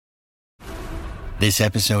This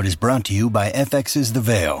episode is brought to you by FX's The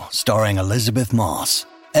Veil, starring Elizabeth Moss.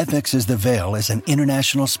 FX's The Veil is an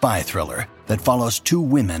international spy thriller that follows two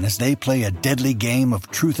women as they play a deadly game of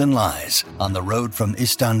truth and lies on the road from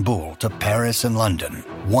Istanbul to Paris and London.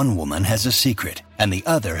 One woman has a secret, and the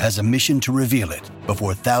other has a mission to reveal it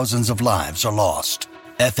before thousands of lives are lost.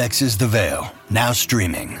 FX's The Veil, now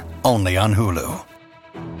streaming, only on Hulu.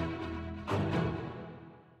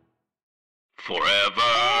 Forever.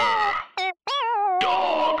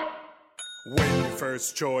 Dog. When your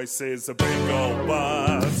first choice is a big old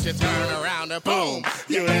bus, You turn around and boom,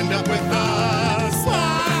 you end up with a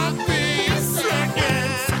sloppy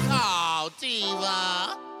seconds. Oh,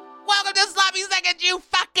 Diva. Welcome to Sloppy Seconds, you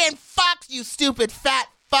fucking fucks, you stupid fat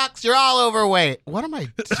fucks. You're all overweight. What am I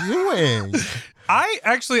doing?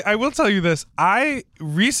 I will tell you this. I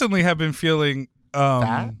recently have been feeling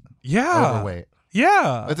Fat? Yeah. Overweight.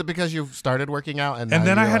 Yeah. Is it because you started working out and And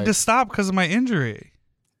then I you're had like, to stop because of my injury.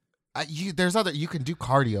 you can do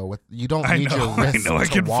cardio with. You don't I need know. your wrists I to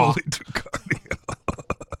can walk. fully do cardio.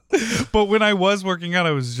 But when I was working out,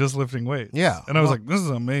 I was just lifting weights. Yeah. And I was like, this is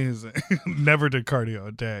amazing. Never did cardio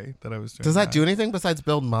a day that I was doing. Does that do anything besides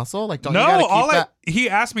build muscle? Like, don't No, you gotta keep that? he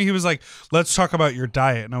asked me, he was like, let's talk about your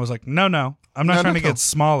diet. And I was like, no. I'm not trying to get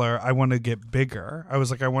smaller. I want to get bigger. I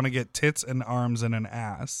was like, I want to get tits and arms and an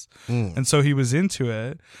ass. And so he was into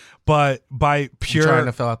it. But by pure... Trying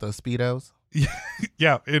to fill out those Speedos?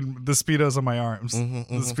 Yeah, in the Speedos on my arms. The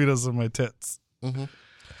Speedos on my tits.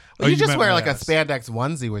 Well, you just meant wear my like ass. a spandex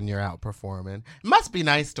onesie when you're out performing. It must be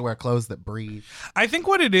nice to wear clothes that breathe. I think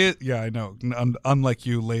what it is... Yeah, I know. Unlike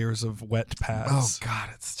you, layers of wet pads. Oh, God,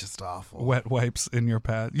 it's just awful. Wet wipes in your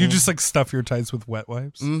pad. You just like stuff your tights with wet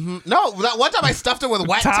wipes. No, that one time I stuffed it with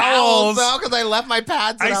wet Towels. towels, though, because I left my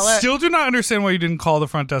pads in I LA. still do not understand why you didn't call the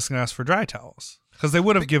front desk and ask for dry towels. Because they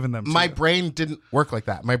would have given them to My you. brain didn't work like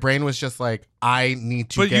that. My brain was just like, I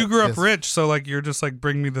need to But get you grew up this- rich, so like you're just like,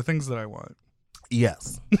 bring me the things that I want.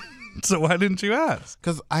 Yes. So why didn't you ask?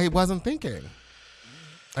 Because I wasn't thinking.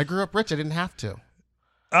 I grew up rich. I didn't have to.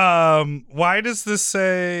 Why does this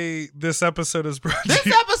say this episode is brought to This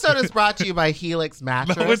you? episode is brought to you by Helix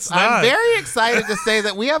Mattress. No, it's not. I'm very excited to say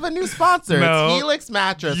that we have a new sponsor. No. It's Helix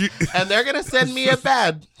Mattress. And they're going to send me a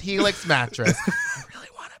bed, Helix Mattress. I really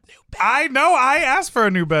want a new bed. I know. I asked for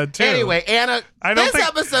a new bed too. Anyway, Anna, I don't this think-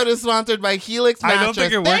 episode is sponsored by Helix I Mattress. don't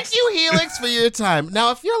think it Thank works. you, Helix, for your time.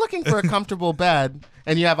 Now, if you're looking for a comfortable bed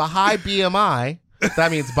and you have a high BMI,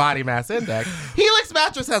 that means body mass index, Helix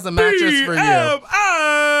Mattress has a mattress for you. Anyway,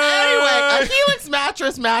 a Helix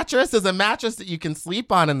mattress is a mattress that you can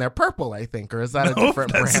sleep on, and they're purple, I think, or is that a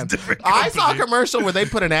different that's a brand? different I saw a company. commercial where they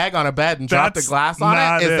put an egg on a bed and dropped the That's glass on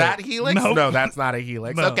not it. Is it. that Helix? Nope. No, that's not a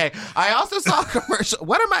Helix. No. Okay, I also saw a commercial.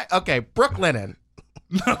 What am I? Okay, Brooklinen.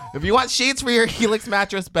 If you want sheets for your Helix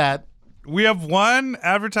mattress bed, We have one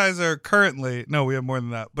advertiser currently. No, we have more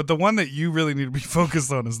than that. But the one that you really need to be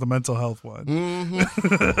focused on is the mental health one.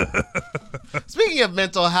 speaking of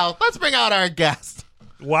mental health, let's bring out our guest.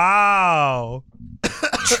 Wow.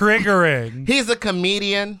 Triggering. He's a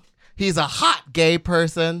comedian. He's a hot gay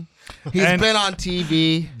person. He's And- been on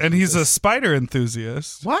TV. And he's a spider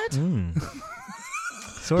enthusiast. What?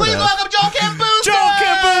 Sort Please of. welcome Joel Kim Booster. Joel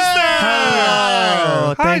Kim Booster!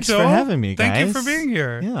 Oh, Hi, thanks Joel. for having me, guys. Thank you for being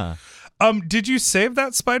here. Yeah. Did you save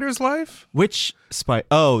that spider's life? Which spider?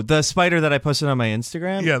 Oh, the spider that I posted on my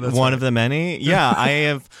Instagram? Yeah, that's one right. of the many. Yeah, I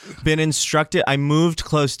have been instructed. I moved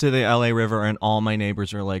close to the LA River, and all my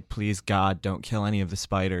neighbors are like, please, God, don't kill any of the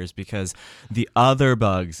spiders, because the other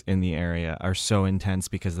bugs in the area are so intense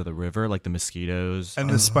because of the river, like the mosquitoes And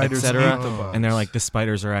the spiders etc. eat the bugs. And they're like, the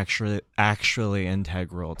spiders are actually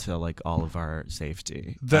integral to like all of our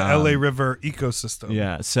safety. The LA River ecosystem.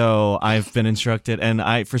 Yeah, so I've been instructed, and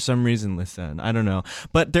I, for some reason, listen, I don't know,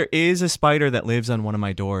 but there is a spider that lives on one of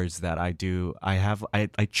my doors that I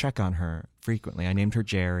check on her frequently. I named her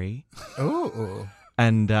Jerry. Ooh.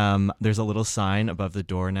 And there's a little sign above the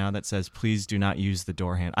door now that says, please do not use the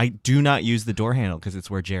door handle. I do not use the door handle because it's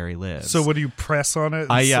where Jerry lives. So what do you press on it?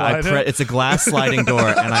 and slide it? It's a glass sliding door,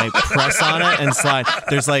 and I press on it and slide.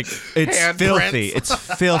 There's like, it's Handprints. filthy. It's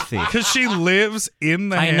filthy. Because she lives in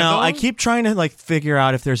the I handle? know. I keep trying to like figure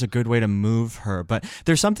out if there's a good way to move her, but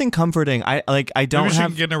there's something comforting. I don't Maybe she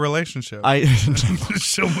have. can get in a relationship. I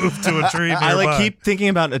She'll move to a tree nearby. I like keep thinking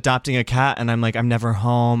about adopting a cat, and I'm like, I'm never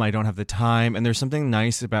home. I don't have the time, and there's something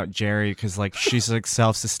nice about Jerry because like she's like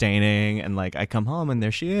self-sustaining, and like I come home and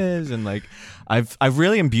there she is, and like I've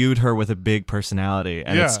really imbued her with a big personality,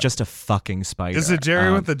 and it's just a fucking spider. Is it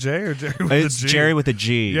Jerry with a J or Jerry with a G? It's Jerry with a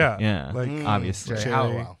G. Yeah, yeah, like obviously. Jerry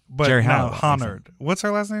Halliwell. But Jerry now Halliwell, Honnard. What's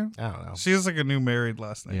her last name? I don't know. She has like a new married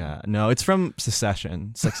last name. Yeah, no, it's from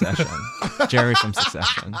Succession. Jerry from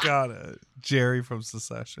Succession. Got it. Jerry from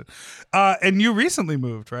Succession. And you recently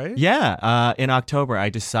moved, right? Yeah, in October, I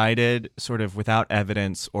decided, sort of without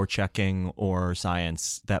evidence or checking or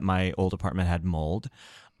science, that my old apartment had mold.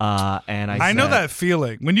 And I know said- that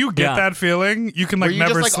feeling. When you get that feeling, you can like Were you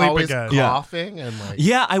never just, like, sleep always again. coughing and like.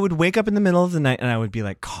 Yeah, I would wake up in the middle of the night and I would be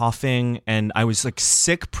like coughing, and I was like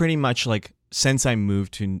sick pretty much like since I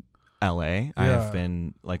moved to LA. I have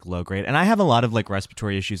been like low grade, and I have a lot of like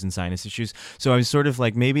respiratory issues and sinus issues. So I was sort of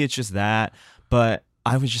like, maybe it's just that, but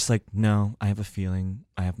I was just like, no, I have a feeling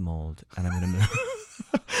I have mold and I'm gonna move.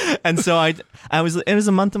 And so it was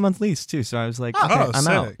a month-to-month lease too. So I was like, okay, I'm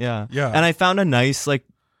sick. out. Yeah. Yeah. And I found a nice, like,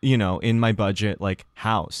 you know, in my budget, like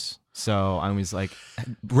house. So I was like,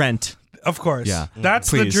 rent. Of course. Yeah.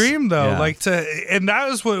 That's the Please. dream though. Yeah. Like and that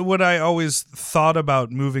was what I always thought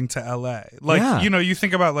about moving to LA. Like, Yeah. you know, you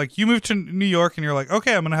think about like you move to New York and you're like,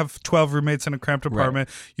 okay, I'm going to have 12 roommates in a cramped apartment.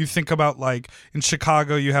 You think about like in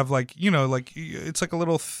Chicago, you have like, you know, like it's like a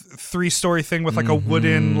little 3-story thing with like a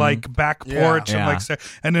wooden like back porch and Yeah. like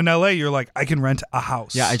and in LA you're like, I can rent a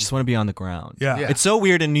house. Yeah, I just want to be on the ground. Yeah. It's so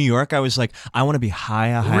weird in New York. I was like, I want to be high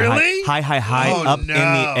Really? up Oh, in no.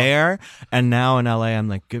 the air. And now in LA, I'm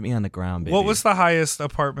like, get me on the ground, baby. What was the highest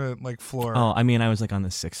apartment like floor? Oh, I mean, I was like on the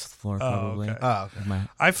 6th floor probably. okay. Oh, okay.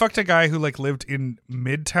 I fucked a guy who like lived in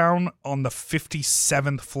Midtown on the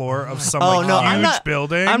 57th floor of some Oh like no, huge I'm not,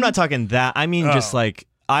 building. I'm not talking that. I mean, just Oh. like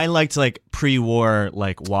I liked like pre-war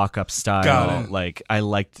like walk-up style. Got it. Like I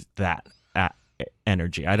liked that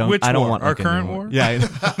energy. I don't. Which I don't war? want Our like, a current new war? Yeah.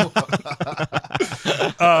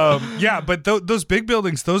 Yeah, but those big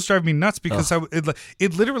buildings, those drive me nuts because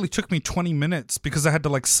it literally took me 20 minutes because I had to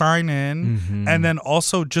like sign in and then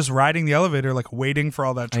also just riding the elevator, like waiting for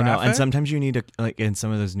all that I traffic. know, and sometimes you need to like in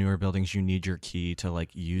some of those newer buildings, you need your key to like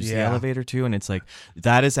use the Yeah. elevator too, and it's like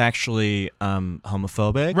that is actually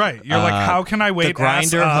homophobic. Right. You're like, how can I wait The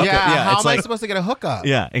grinder ass up? hookup. Yeah, how it's am I like supposed to get a hookup?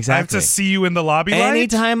 yeah, I exactly. have to see you in the lobby light?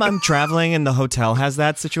 Anytime I'm traveling and the hotel has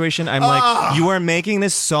that situation, I'm like, you are making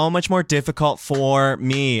this so much more difficult for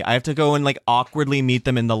me. I have to go and like awkwardly meet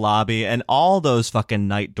them in the lobby, and all those fucking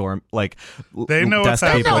night dorm like They know what's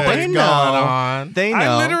desk people. happening. They What's know. going on? They know.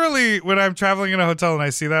 I literally, when I'm traveling in a hotel and I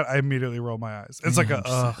see that, I immediately roll my eyes. It's like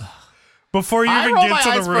a, before you I even roll get my to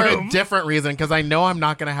eyes the for room. a different reason because I know I'm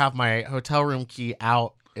not going to have my hotel room key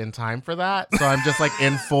out in time for that. So I'm just like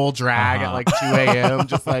in full drag at like 2 a.m.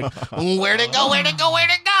 Just like, where'd it go? Where'd it go? Where'd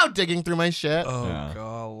it go? Digging through my shit. Oh, Yeah.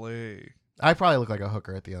 golly. I probably look like a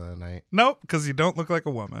hooker at the end of the night. Nope, because you don't look like a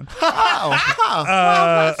woman.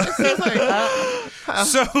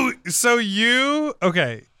 So you,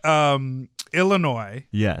 okay, Illinois,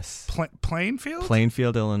 Yes. Plainfield?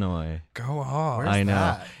 Plainfield, Illinois. Go on. I know.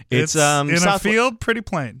 that? It's in a south- field, pretty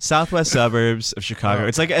plain. southwest suburbs of Chicago.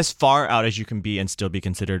 It's like as far out as you can be and still be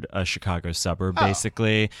considered a Chicago suburb,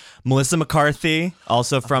 basically. Melissa McCarthy,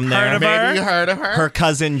 also from there. of her? Maybe you heard of her? Her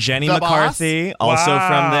cousin Jenny The McCarthy, also Wow.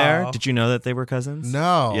 from there. Did you know that they were cousins?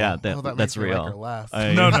 No. Yeah, Oh, that that's makes me real. like her less.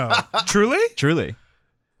 No. Truly?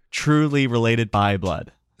 Truly related by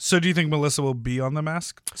blood. So do you think Melissa will be on The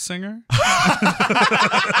Masked Singer? I'm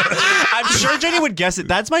sure Jenny would guess it.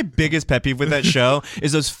 That's my biggest pet peeve with that show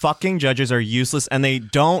is those fucking judges are useless and they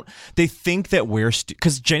think that we're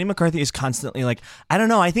because Jenny McCarthy is constantly like, I don't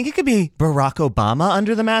know, I think it could be Barack Obama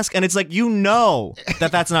under the mask. And it's like, you know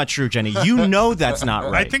that's not true, Jenny. You know that's not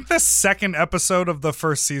right. I think the second episode of the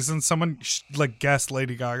first season, someone like guessed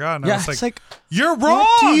Lady Gaga, and I was it's like, "You're wrong."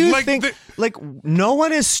 what do you like, think? Like, no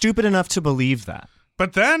one is stupid enough to believe that.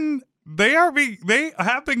 but then they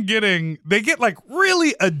get like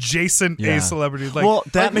really adjacent Yeah. A celebrities. Like, Well,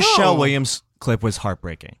 that like, Michelle no. Williams clip was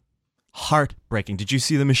heartbreaking. Heartbreaking. Did you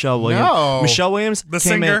see the Michelle Williams? No. Michelle Williams the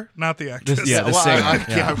came in- singer, not the actress. Yeah, the Well, singer.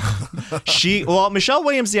 yeah. Michelle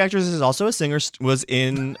Williams, the actress, is also a singer. Was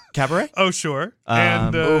in Cabaret. Oh, sure.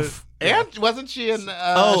 And Oof. And wasn't she in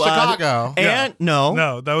Chicago? And no,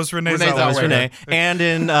 no, that was Renee Renee Zellweger. that was Zellweger. Renee. And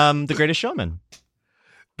in The Greatest Showman.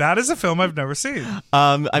 That is a film I've never seen.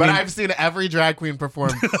 I But mean, I've seen every drag queen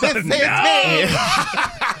perform. This is me.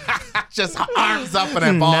 Just arms up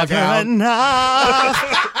in a ball never gown. enough.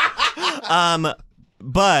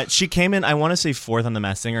 But she came in, I want to say 4th on The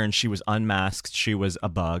Masked Singer, and she was unmasked. She was a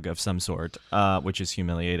bug of some sort, which is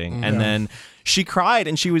humiliating. And then she cried,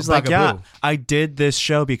 and she was like, bugaboo. yeah, I did this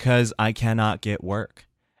show because I cannot get work.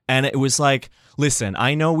 And it was like, Listen,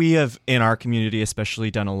 I know we have in our community especially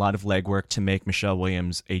done a lot of legwork to make Michelle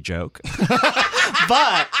Williams a joke.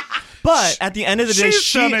 But at the end of the day,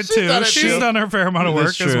 She's done it too. She's done her fair amount of work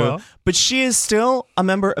That's as true. well. But she is still a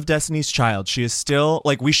member of Destiny's Child. She is still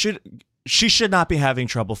like she should not be having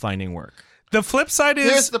trouble finding work. The flip side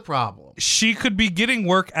Here's is the problem. she could be getting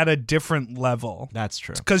work at a different level. That's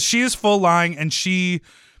true. Because she is full line and she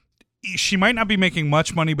might not be making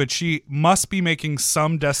much money, but she must be making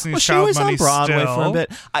some Destiny's She Child was money on Broadway still. for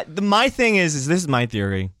a bit. My thing is this is my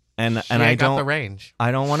theory, and She I ain't got don't the range.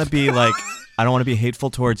 I don't want to be like I don't want to be hateful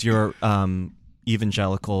towards your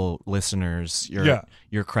evangelical listeners,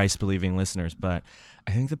 your Christ believing listeners, but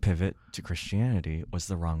I think the pivot to Christianity was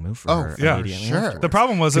the wrong move for her. yeah, immediately sure. afterwards. The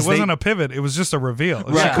problem was it 'Cause wasn't a pivot; it was just a reveal. She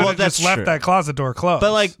Right. could Well, have that's just left true. that closet door closed.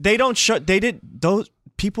 But like they don't show those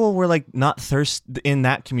people were like not in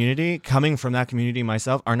that community, coming from that community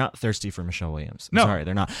myself, are not thirsty for Michelle Williams. I'm No. sorry,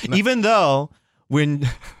 they're not. Even though when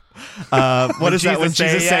what is that? When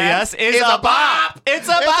Jesus say yes, It's a bop. It's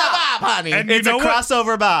a bop, honey. And you It's a know what?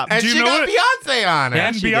 crossover bop. And Do you she know got what- Beyonce on it.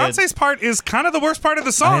 and she did. Beyonce's part is kind of the worst part of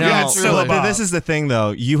the song. I know. And it's still a But bop. this is the thing,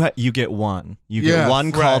 though. You get one. You get Yeah,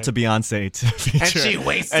 one call right. to Beyonce to feature. And she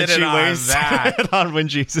wasted And it she on wasted that. it on when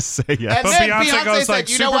Jesus say yes. And But then Beyonce goes said, like,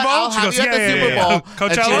 you know Super what? Bowl? I'll She have goes, you at the yeah, Super yeah, yeah. Bowl. Coachella?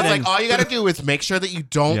 And she was And like, then- all you got to do is make sure that you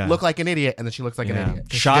don't Yeah. look like an idiot. And then she looks like an Yeah. idiot.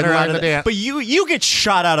 'Cause she Shot didn't her learn out of the the dance. But you get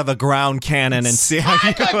shot out of a ground cannon and see how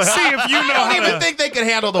you See if you know I don't how even to think they could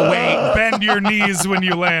handle the weight. bend your knees when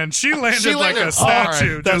you land. She landed She like landed a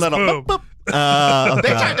statue. hard. that Just little boom. boop, boop. They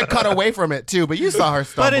tried to cut away from it too, but you saw her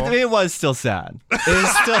But stumble. it was still sad.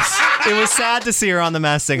 It was sad to see her on The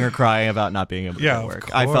Masked Singer crying about not being able to Yeah, get of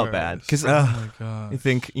work. I felt bad because Oh my god. I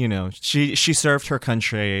think she served her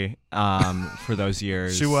country for those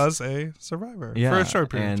years. She was a survivor yeah, for a short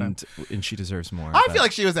period of time. and she deserves more. I but- feel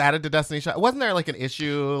like she was added to Destiny's Child. Wasn't there like an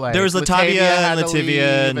issue? Like There was Latavia had and to Latavia leave,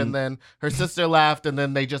 and- and then her sister left, and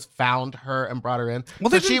then they just found her and brought her in. Well,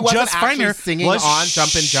 so they she didn't wasn't just find actually her. singing Was on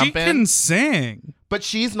Jumpin' She Jumpin', can sing but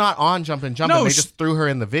she's not on Jumpin' Jumpin'. No, They sh- just threw her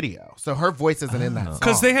in the video, so her voice isn't in that song.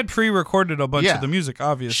 because they had pre-recorded a bunch Yeah. of the music.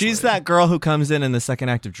 Obviously, She's that girl who comes in the second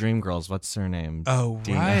act of Dreamgirls. What's her name? Oh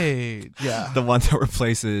Dina. right, yeah. The one that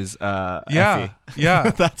replaces yeah, Effie.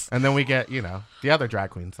 yeah. That's And then we get the other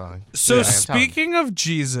drag queen song. So Yeah, I'm telling speaking of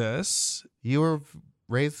Jesus, you were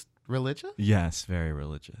raised religious. yes, very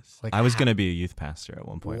religious. Like I was how- going to be a youth pastor at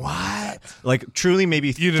one point. What? Like truly, maybe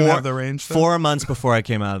you didn't have the range. Though? 4 months before I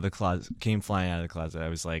came flying out of the closet, I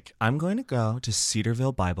was like, I'm going to go to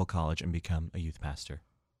Cedarville Bible College and become a youth pastor.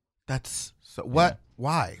 That's so. What?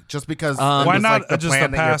 Why? Just because? it Why Why was, not like, the just plan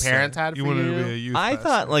the that pastor? your parents had You for wanted you? to be a youth. I pastor.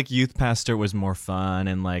 thought like youth pastor was more fun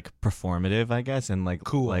and like performative, I guess, and like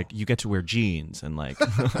Cool. Like you get to wear jeans and like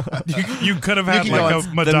you could have had can go like on- a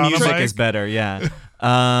the Madonna music mic. is better, yeah.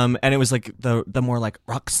 And it was like the more like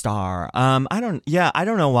rock star. I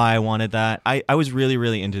don't know why I wanted that. I was really,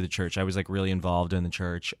 really into the church. I was like really involved in the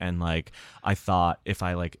church, and like I thought if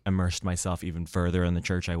I like immersed myself even further in the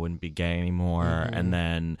church, I wouldn't be gay anymore. And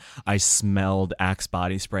then I smelled Axe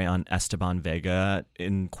body spray on Esteban Vega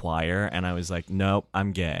in choir, and I was like, nope,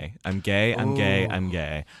 I'm gay. I'm gay. I'm gay. I'm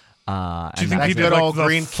gay. Do you And think that he good did like old the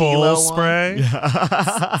green full kilo one? spray?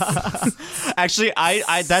 Actually,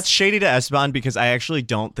 I that's shady to Esteban because I actually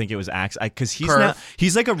don't think it was Axe because he's Curve. not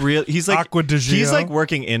he's like Aqua di he's Gio? like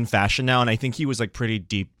working in fashion now, and I think he was like pretty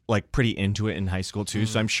deep, like pretty into it in high school too.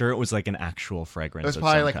 So I'm sure it was like an actual fragrance. It was of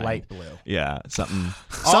probably some like kind. light blue. Yeah, something.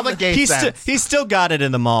 All the gay he scents. he still got it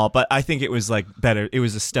in the mall, but I think it was like better. It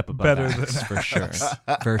was a step above Better Axe, than for sure,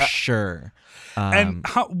 for sure. And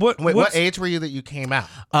how, Wait, what what's- age were you that you came out?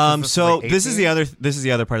 So like this is 18?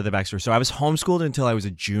 the other part of the backstory. So I was homeschooled until I was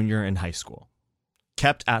a junior in high school,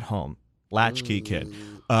 kept at home, latchkey kid,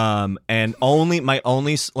 and my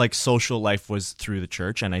only like social life was through the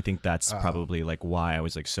church, and I think that's probably like why I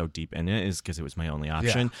was like so deep in it is because it was my only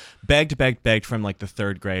option. Begged from like the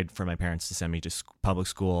 3rd grade for my parents to send me to public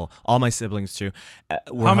school. All my siblings too.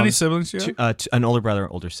 How many siblings do you have? An older brother,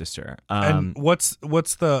 older sister. And what's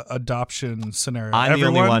the adoption scenario? I'm the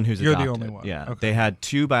only Everyone? one who's You're adopted. the only one. Yeah, Okay. they had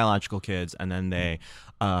 2 biological kids, and then they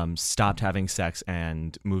stopped having sex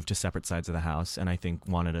and moved to separate sides of the house. And I think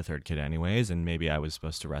wanted a 3rd kid anyways. And maybe I was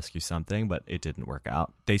supposed to rescue something, but it didn't work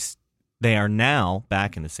out. They are now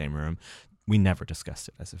back in the same room. We never discussed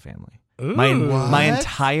it as a family. My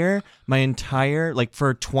entire like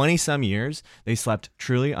for 20 some years, they slept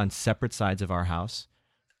truly on separate sides of our house.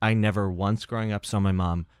 I never once growing up saw my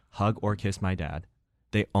mom hug or kiss my dad.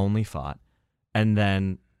 They only fought. And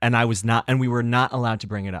we were not allowed to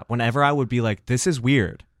bring it up. Whenever I would be like, this is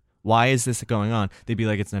weird. Why is this going on? They'd be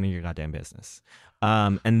like, it's none of your goddamn business.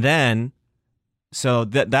 And then So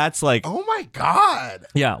that's like, Oh my God.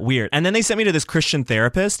 yeah, weird. And then they sent me to this Christian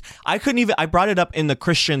therapist. I brought it up in the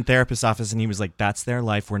Christian therapist's office, and he was like, that's their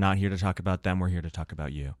life. We're not here to talk about them. We're here to talk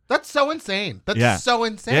about you. That's so insane. That's Yeah. so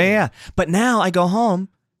insane. Yeah. But now I go home,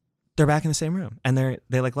 they're back in the same room, and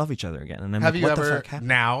they like love each other again. And I'm Have like, you what the ever fuck happened?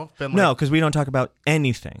 now been like, No, because we don't talk about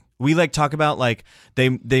anything. We like talk about like they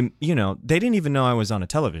they didn't even know I was on a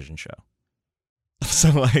television show. So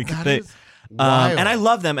like that they. is wild. And I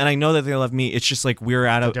love them, and I know that they love me. It's just like we're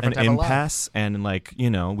at an different type of love. impasse, and like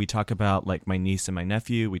we talk about like my niece and my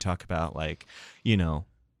nephew. We talk about like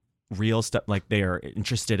real stuff. Like they are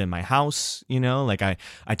interested in my house. Like I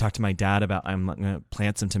talked to my dad about I'm gonna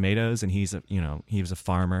plant some tomatoes, and he's he was a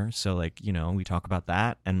farmer, so like we talk about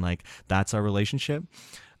that, and like that's our relationship.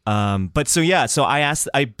 But so I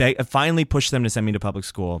finally pushed them to send me to public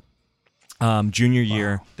school. Junior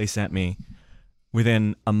year, they sent me.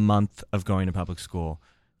 Within a month of going to public school,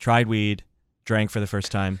 tried weed, drank for the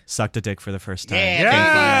first time, sucked a dick for the first time.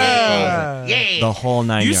 Yeah. The whole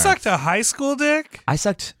 9 You yards. sucked a high school dick? I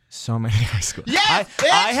sucked so many high school. Yes, bitch,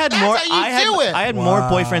 I had that's more. how you do it. I had more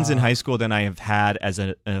boyfriends in high school than I have had as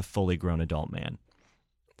a fully grown adult man.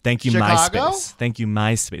 Thank you, Chicago? MySpace. Thank you,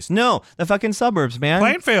 MySpace. No, the fucking suburbs, man.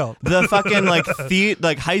 Plainfield. The fucking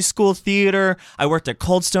like high school theater. I worked at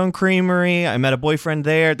Cold Stone Creamery. I met a boyfriend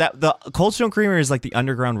there. The Cold Stone Creamery is like the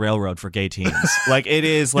Underground Railroad for gay teens. Like it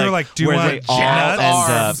is like, You're like, do you where want they all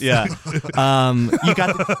jazz? end up.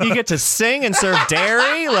 Yeah. You get to sing and serve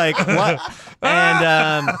dairy. Like what?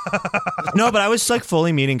 And no, but I was like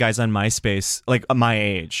fully meeting guys on MySpace, like my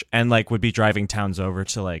age, and like would be driving towns over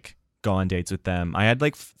to like go on dates with them. I had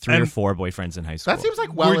like 3 or 4 boyfriends in high school. That seems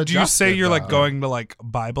like well. Do you say you're like though. going to like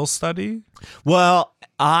Bible study? Well,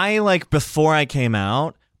 I like before I came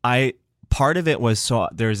out, part of it was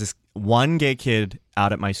there was this one gay kid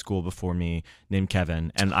out at my school before me named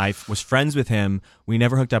Kevin, and I was friends with him. We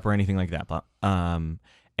never hooked up or anything like that, but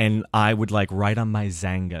and I would like write on my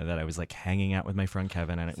Zanga that I was like hanging out with my friend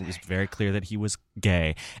Kevin, and it was very clear that he was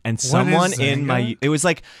gay. And someone in my it was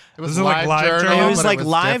like It was Is it like live live journal. journal? it was but like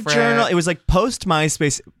live different. journal. It was like post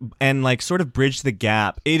MySpace and like sort of bridge the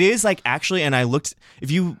gap. It is like actually, and I looked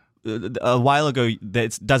a while ago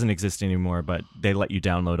that doesn't exist anymore, but they let you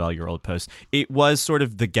download all your old posts. It was sort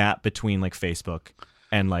of the gap between like Facebook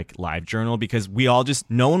and like live journal, because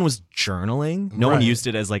no one was journaling. No one Right. used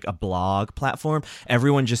it as like a blog platform.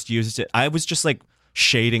 Everyone just used it. I was just like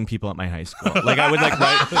shading people at my high school. Like I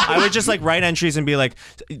would just like write entries and be like,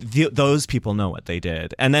 those people know what they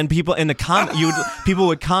did. And then people in the people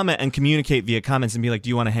would comment and communicate via comments and be like, do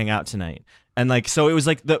you want to hang out tonight? And like, so it was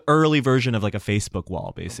like the early version of like a Facebook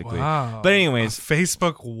wall, basically. Wow. But anyways, A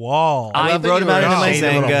Facebook wall. I love that wrote you about were it in a my shady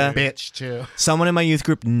little Zanga. bitch too. Someone in my youth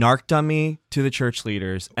group narked on me to the church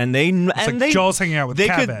leaders, and Joel's hanging out with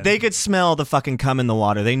Kevin. they could smell the fucking cum in the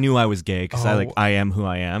water. They knew I was gay because I am who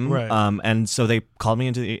I am. Right. And so they called me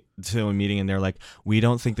into a meeting, and they're like, we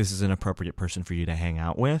don't think this is an appropriate person for you to hang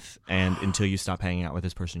out with, and until you stop hanging out with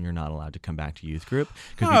this person, you're not allowed to come back to youth group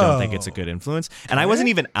because we don't think it's a good influence. And I wasn't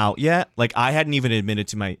even out yet. Like I hadn't even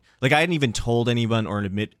admitted I hadn't even told anyone or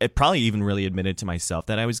probably even really admitted to myself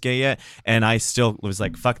that I was gay yet. And I still was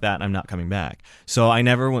like, fuck that, I'm not coming back. So I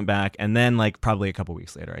never went back. And then like probably a couple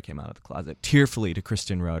weeks later, I came out of the closet tearfully to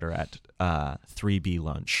Kristen Roeder at 3B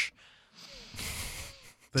lunch.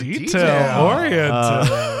 Detail oriented.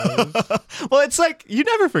 Well, it's like, you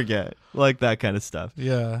never forget like that kind of stuff.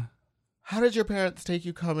 Yeah. How did your parents take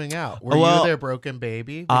you coming out? Were Well, you their broken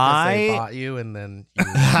baby because they bought you and then you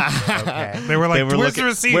okay? They were like, They were where's the looking,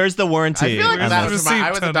 receipt? where's the warranty? I feel like Where's that the was to my, receipt, I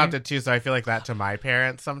was Tony? adopted too, so I feel like that to my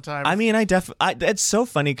parents sometimes. I mean, it's so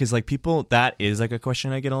funny because like people, that is like a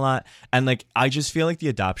question I get a lot. And like, I just feel like the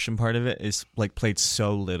adoption part of it is like played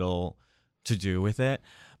so little to do with it.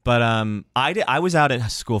 But I was out at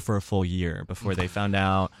school for a full year before they found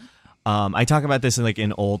out. I talk about this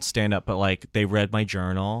in old stand up, but like they read my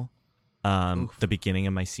journal the beginning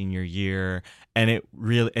of my senior year, and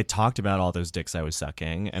it talked about all those dicks I was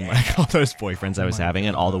sucking and like all those boyfriends I was having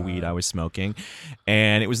and all the weed I was smoking,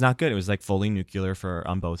 and it was not good. It was like fully nuclear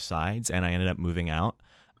on both sides, and I ended up moving out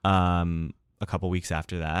a couple weeks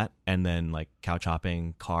after that, and then like couch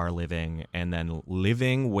hopping, car living, and then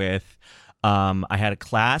living with I had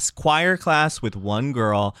a choir class with one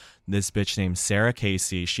girl, this bitch named Sarah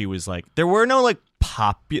Casey. She was like, there were no like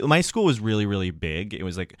my school was really, really big. It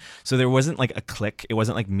was like, so there wasn't like a clique. It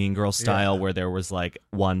wasn't like Mean Girl style where there was like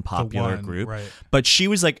one popular group. Right. But she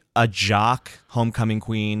was like a jock, homecoming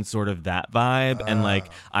queen, sort of that vibe. And like,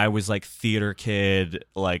 I was like theater kid,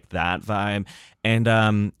 like that vibe.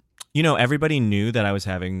 And everybody knew that I was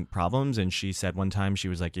having problems, and she said one time, she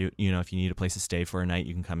was like, you know, if you need a place to stay for a night,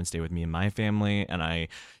 you can come and stay with me and my family. And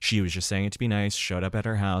she was just saying it to be nice, showed up at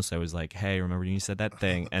her house. I was like, hey, remember when you said that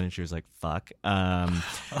thing? And she was like, fuck. And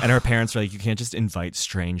her parents were like, you can't just invite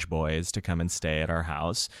strange boys to come and stay at our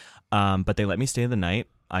house. But they let me stay the night.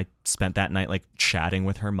 I spent that night like chatting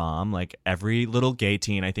with her mom. Like every little gay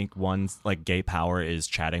teen, I think one's like gay power is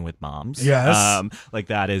chatting with moms. Yes. Like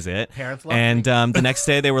that is it. Parents love And me. the next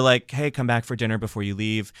day they were like, hey, come back for dinner before you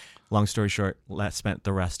leave. Long story short, spent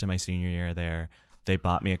the rest of my senior year there. They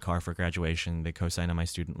bought me a car for graduation. They co-signed on my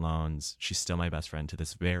student loans. She's still my best friend to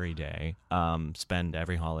this very day. Spend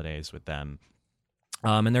every holidays with them.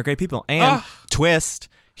 And they're great people. And twist,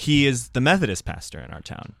 he is the Methodist pastor in our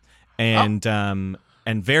town.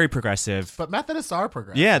 And very progressive. But Methodists are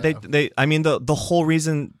progressive. Yeah, they I mean the whole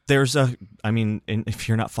reason if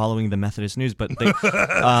you're not following the Methodist news, but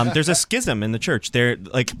there's a schism in the church. They're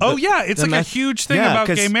like it's like a huge thing about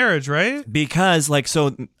gay marriage, right? Because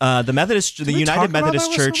the Methodist, the United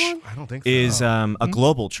Methodist Church I don't think so. is a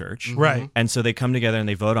global church, Right. And so they come together and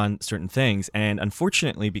they vote on certain things. And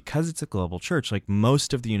unfortunately, because it's a global church, like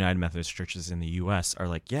most of the United Methodist churches in the U.S. are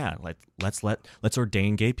like, let's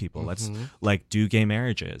ordain gay people, let's like do gay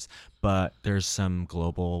marriages. But there's some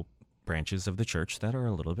global branches of the church that are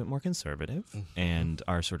a little bit more conservative and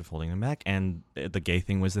are sort of holding them back. And the gay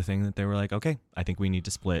thing was the thing that they were like, okay, I think we need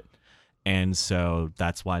to split. And so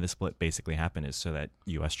that's why the split basically happened, is so that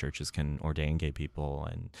U.S. churches can ordain gay people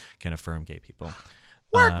and can affirm gay people.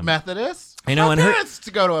 Work Methodists. I know, My and her- parents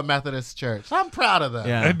to go to a Methodist church. I'm proud of them.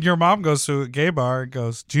 Yeah. And your mom goes to a gay bar and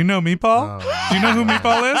goes, do you know Meatball? Do you know who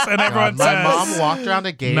Meatball is? And everyone My says, mom walked around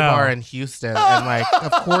a gay No. bar in Houston, and like,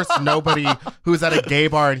 of course, nobody who's at a gay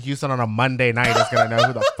bar in Houston on a Monday night is gonna know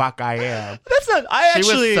who the fuck I am. That's not. I She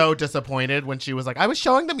actually. was so disappointed when she was like, I was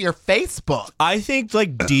showing them your Facebook. I think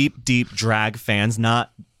like deep drag fans,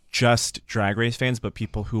 not just Drag Race fans, but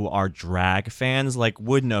people who are drag fans, like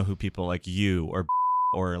would know who people like you or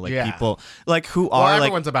like Yeah. people like who Well, are like.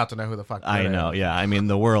 everyone's about to know who the fuck I that know. is. Yeah. I mean,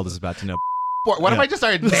 the world is about to know. What if I just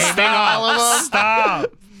started naming all of them? Stop.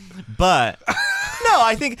 But no,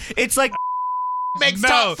 I think it's like Makes No.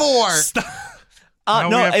 top 4. Stop. Now we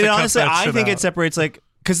no. have to And cut honestly, that I shit think out. it separates like.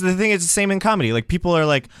 Because the thing is the same in comedy. Like people are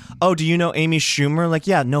like, "Oh, do you know Amy Schumer?" Like,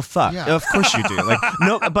 yeah, no, fuck. Yeah. Of course you do. Like,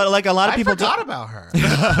 no, but like a lot of I people forgot don't. about her.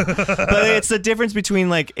 But it's the difference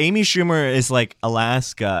between like Amy Schumer is like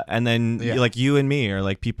Alaska, and then Yeah. like you and me are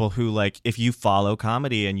like people who like if you follow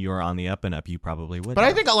comedy and you're on the up and up, you probably would. But know.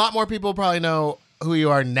 I think a lot more people probably know who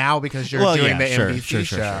you are now because you're Well, doing yeah, the sure, NBC sure,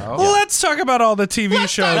 show. sure. Well, let's talk about all the TV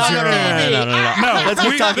shows talk you're about on. TV. No. Let's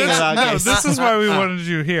keep talking about gays. this is why we wanted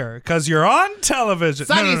you here, because you're on television.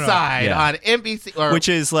 No, no, no. Sunnyside Yeah. on NBC, or Which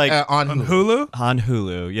is like on On Hulu. Hulu? on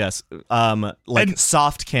Hulu, yes, like And-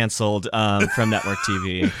 soft canceled from network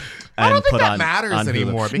TV. And I don't think put that on, matters on Hulu.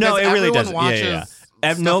 anymore because no, it really everyone doesn't. watches Yeah. stuff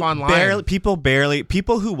No, online.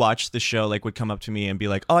 people who watch the show like would come up to me and be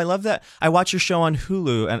like, "Oh, I love that. I watch your show on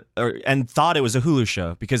Hulu," and thought it was a Hulu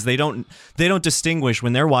show because they don't distinguish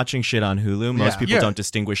when they're watching shit on Hulu. Most Yeah. people Yeah. don't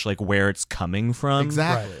distinguish like where it's coming from.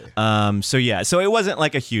 Exactly. So it wasn't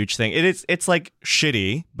like a huge thing. It's like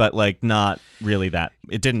shitty, but like not really that.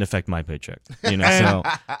 It didn't affect my paycheck, you know. So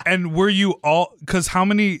And were you all? Because how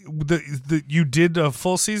many? You did a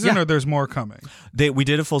full season, Yeah. or there's more coming? we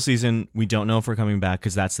did a full season. We don't know if we're coming back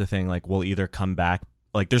because that's the thing. Like we'll either come back.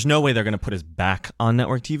 Like there's no way they're gonna put us back on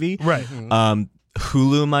network TV. Right.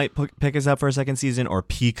 Hulu might pick us up for a second season, or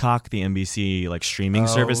Peacock, the NBC like streaming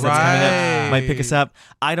service that's coming right. up, might pick us up.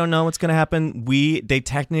 I don't know what's gonna happen. They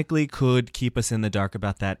technically could keep us in the dark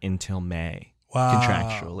about that until May, Wow.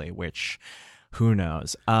 contractually, which who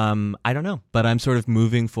knows? I don't know, but I'm sort of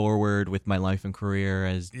moving forward with my life and career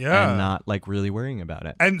and not like really worrying about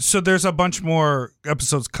it. And so there's a bunch more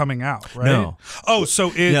episodes coming out, right? No. Oh,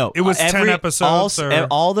 so it was 10 episodes.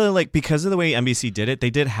 all the like because of the way NBC did it, they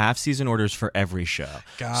did half season orders for every show.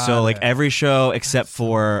 Got so like it. every show except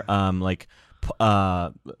for I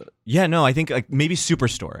think like maybe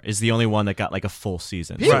Superstore is the only one that got like a full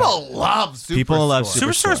season. People love Superstore. People love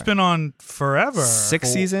Superstore's been on forever. 6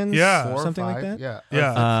 seasons, Yeah. 4 or something like 5, that. Yeah.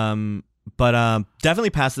 Yeah. But definitely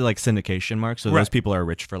past the like syndication mark, so Right. those people are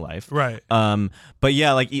rich for life. Right. But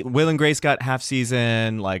yeah, like Will and Grace got half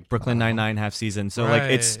season, like Brooklyn Nine-Nine half season. So like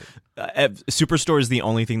it's Superstore is the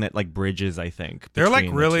only thing that like bridges, I think. They're like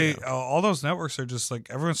between the really two. all those networks are just like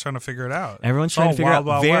everyone's trying to figure it out. Everyone's It's trying all to figure Wild,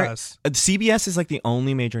 out. Wild West. CBS is like the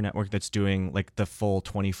only major network that's doing like the full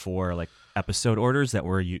 24 like episode orders that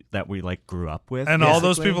we like grew up with. And all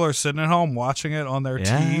those basically. people are sitting at home watching it on their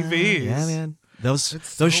Yeah, TVs. Yeah, man. Those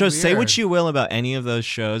so shows. Say what weird. you will about any of those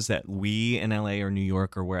shows that we in LA or New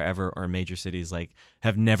York or wherever or major cities like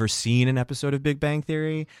have never seen an episode of Big Bang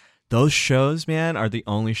Theory. Those shows, man, are the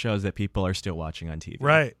only shows that people are still watching on TV.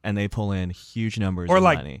 Right. And they pull in huge numbers Or of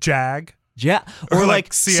like money. Jag. Yeah. Or Or like like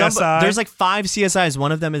CSI. there's like 5 CSIs.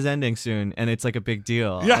 One of them is ending soon, and it's like a big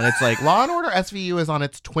deal. Yeah. And it's like, Law and Order SVU is on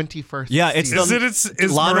its 21st. yeah, it's season.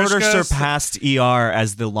 Is Law and Order Mariska- surpassed ER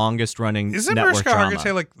as the longest running Isn't network Mariska drama.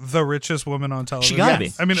 Hargitay like the richest woman on television? gotta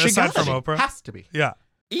be. I mean, She aside gotta from be. Oprah. has to be. Yeah.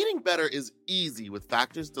 Eating better is easy with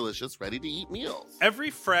Factor's delicious, ready-to-eat meals. Every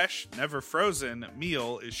fresh, never frozen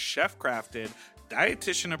meal is chef crafted,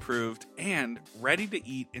 dietitian approved, and ready to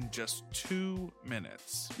eat in just 2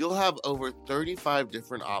 minutes. You'll have over 35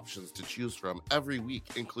 different options to choose from every week,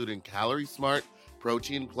 including Calorie Smart,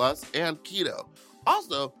 Protein Plus, and Keto.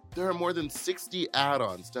 Also, there are more than 60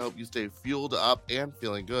 add-ons to help you stay fueled up and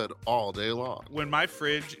feeling good all day long. When my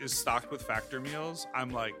fridge is stocked with Factor meals,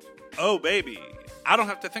 I'm like, oh baby, I don't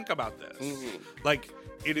have to think about this. Like,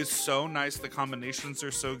 it is so nice. The combinations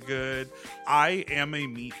are so good. I am a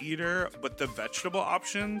meat eater, but the vegetable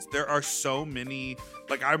options, there are so many.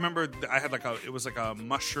 Like, I remember I had it was like a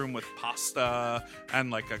mushroom with pasta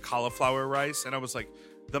and like a cauliflower rice. And I was like,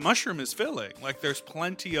 the mushroom is filling. Like, there's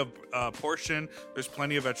plenty of portion, there's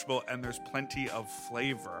plenty of vegetable, and there's plenty of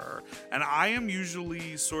flavor. And I am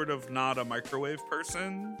usually sort of not a microwave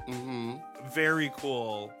person. Very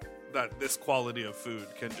cool that this quality of food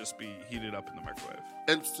can just be heated up in the microwave.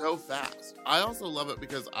 And so fast. I also love it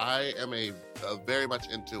because I am a very much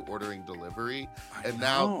into ordering delivery. And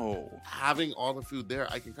now having all the food there,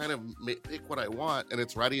 I can kind of pick what I want and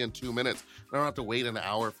it's ready in 2 minutes. I don't have to wait an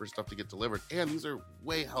hour for stuff to get delivered. And these are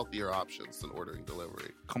way healthier options than ordering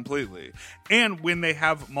delivery. Completely. And when they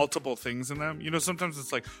have multiple things in them, you know, sometimes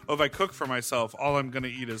it's like, oh, if I cook for myself, all I'm going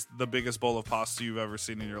to eat is the biggest bowl of pasta you've ever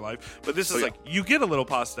seen in your life. But this is like, you get a little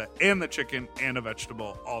pasta and the chicken and a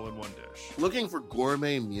vegetable all in one dish. Looking for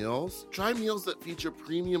gourmet meals? Try meals that feature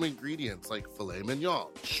premium ingredients like filet mignon,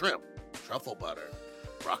 shrimp, truffle butter,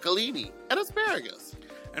 broccolini, and asparagus.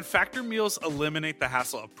 And Factor meals eliminate the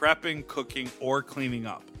hassle of prepping, cooking, or cleaning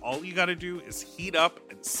up. All you got to do is heat up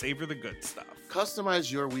and savor the good stuff. Customize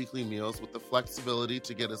your weekly meals with the flexibility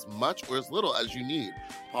to get as much or as little as you need.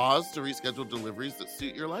 Pause to reschedule deliveries that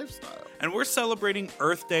suit your lifestyle. And we're celebrating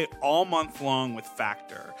Earth Day all month long with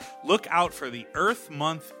Factor. Look out for the Earth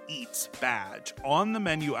Month Eats badge on the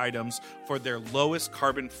menu items for their lowest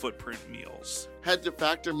carbon footprint meals. Head to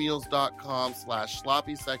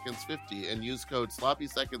factormeals.com/sloppyseconds50 and use code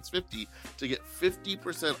sloppyseconds50 to get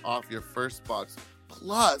 50% off your first box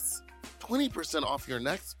plus 20% off your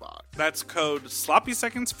next box. That's code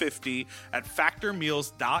sloppyseconds50 at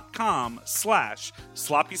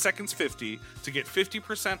factormeals.com/sloppyseconds50 to get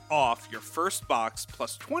 50% off your first box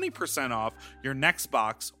plus 20% off your next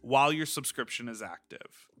box while your subscription is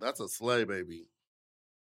active. That's a slay, baby.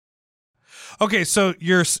 Okay, so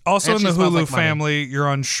you're also And in the she smells Hulu like money. family. You're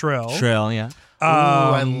on Shrill. Shrill, yeah.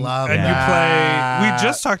 I love and that. you play. We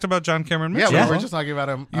just talked about John Cameron Yeah, Mitchell. we were just talking about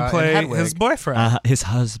him. You in play Hedwig. his boyfriend. His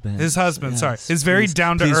husband. His husband, Yes, sorry. His very please-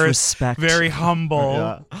 down to please earth, respect. very humble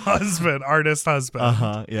Yeah. husband, artist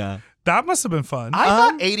husband. Yeah. That must have been fun. I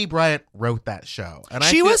thought A.D. Bryant wrote that show, and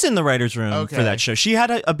She was in the writer's room Okay. for that show. She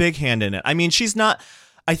had a big hand in it. I mean, she's not.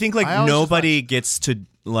 I think like I always just nobody gets to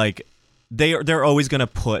like. They're always gonna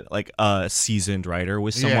put like a seasoned writer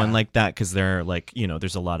with someone Yeah. like that because they're like, you know,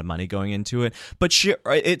 there's a lot of money going into it. But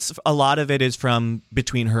it's a lot of it is from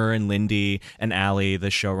between her and Lindy and Allie, the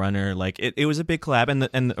showrunner. Like it was a big collab,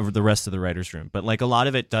 and the rest of the writers' room. But like a lot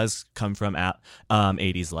of it does come from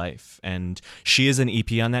 80s life, and she is an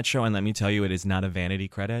EP on that show. And let me tell you, it is not a vanity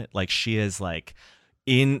credit. Like she is like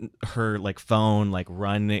in her like phone, like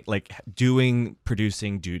running, like doing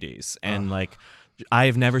producing duties, and like.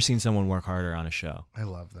 I've never seen someone work harder on a show. I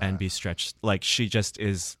love that. And be stretched. Like she just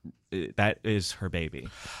is. That is her baby.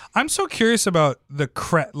 I'm so curious about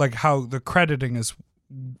like how the crediting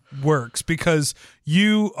works because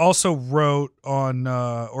you also wrote on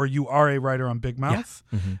or you are a writer on Big Mouth,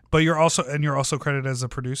 but you're also credited as a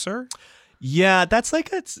producer. Yeah, that's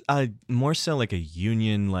like a more so like a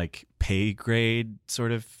union like pay grade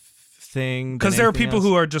sort of thing. Because there are people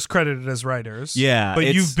who are just credited as writers. Yeah, but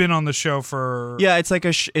it's- you've been on the show for it's like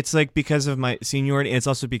it's like because of my seniority. It's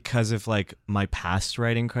also because of like my past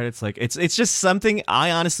writing credits. Like it's just something I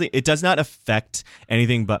honestly, it does not affect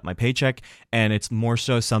anything but my paycheck, and it's more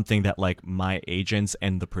so something that like my agents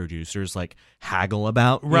and the producers like haggle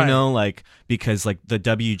about, Right. you know, like because like the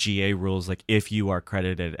WGA rules, like if you are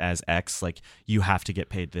credited as X, like you have to get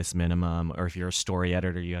paid this minimum, or if you're a story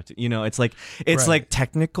editor, you have to, you know, it's like Right. like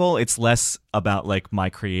technical. It's less about like my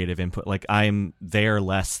creative input. Like I'm there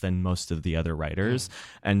less than most of the other writers,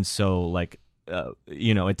 and so like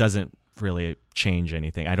you know, it doesn't really change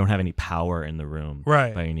anything. I don't have any power in the room,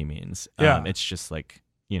 Right. by any means. Yeah. It's just like,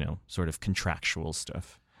 you know, sort of contractual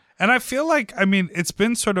stuff. And I feel like, I mean, it's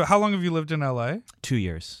been sort of, how long have you lived in LA? 2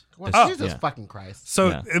 years. Well, This- Jesus yeah. fucking Christ. So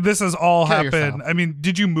Yeah. this has all Kill happened. yourself. I mean,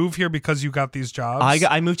 did you move here because you got these jobs?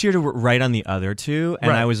 I moved here to write on the other two,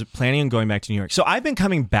 and Right. I was planning on going back to New York. So I've been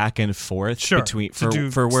coming back and forth sure, between to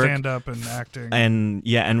do for work stand up and acting. and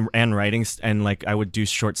and writing, and like I would do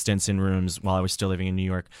short stints in rooms while I was still living in New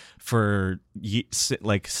York for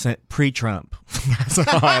pre-Trump.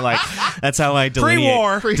 That's how I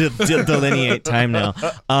delineate Pre-war. delineate time now.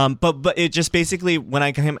 But it just basically, when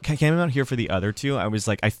I came out here for the other two, I was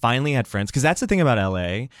like, I finally had friends, because that's the thing about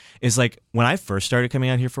LA is like when I first started coming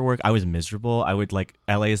out here for work, I was miserable. I would like,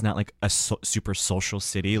 LA is not like a super social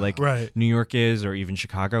city like Right. New York is, or even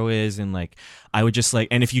Chicago is, and like I would just like,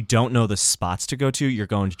 and if you don't know the spots to go to, you're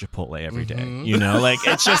going to Chipotle every day. You know, like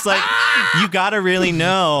it's just like you gotta really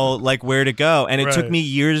know like where to go, and it took Right. me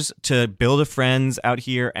years to build a friends out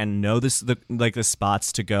here and know the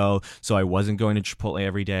spots to go, so I wasn't going to Chipotle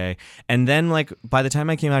every day. And then like by the time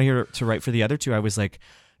I came out here to write for the other two, I was like,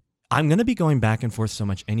 I'm gonna be going back and forth so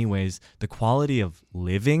much anyways. The quality of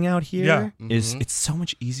living out here is it's so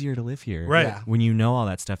much easier to live here, Right. Yeah. when you know all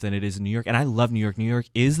that stuff than it is in New York. And I love New York. New York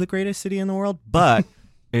is the greatest city in the world, but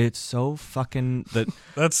it's so fucking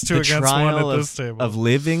That's two the against one trial at this table. of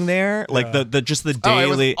living there, like Yeah. the just the Oh, it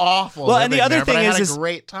was daily. awful. Well, and the living other there, but thing I had is a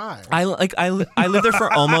great time. I lived there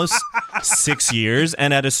for almost 6 years,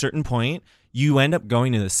 and at a certain point, you end up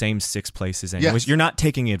going to the same 6 places anyways. Yes. You're not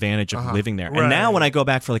taking advantage of living there. Right. And now when I go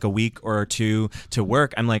back for like a week or two to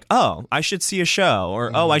work, I'm like, oh, I should see a show,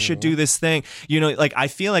 or oh, I should do this thing. You know, like I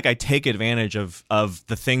feel like I take advantage of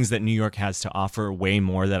the things that New York has to offer way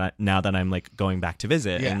more now that I'm like going back to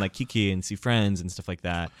visit Yeah. and like Kiki and see friends and stuff like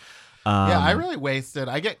that. Yeah, I really wasted.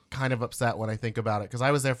 I get kind of upset when I think about it, because I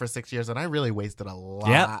was there for 6 years and I really wasted a lot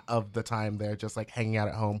Yeah. of the time there just like hanging out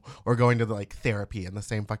at home or going to the like therapy in the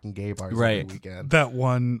same fucking gay bars Right. every weekend. that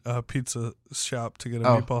one pizza shop to get a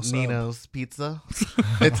Oh, meatball sub. Nino's Pizza.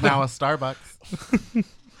 It's now a Starbucks.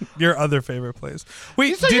 Your other favorite place.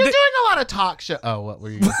 Wait, So did you're they- doing a lot of talk show. Oh, what were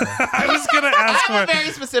you going to say? I was gonna I ask have a what. very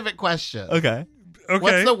specific question. Okay. Okay.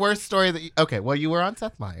 What's the worst story that you... Okay, well, you were on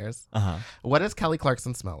Seth Meyers. Uh-huh. What does Kelly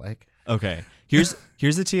Clarkson smell like? Okay. Here's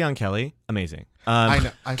the tea on Kelly. Amazing. I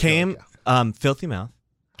know. I feel Came like, filthy mouth,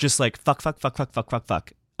 just like fuck.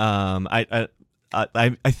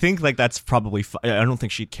 I think like that's probably I don't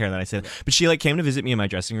think she'd care that I said it. But she like came to visit me in my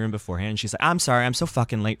dressing room beforehand, and she's like, I'm sorry, I'm so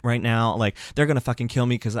fucking late right now, like they're gonna fucking kill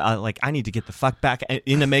me because I need to get the fuck back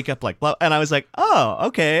into makeup, like blah. And I was like, oh,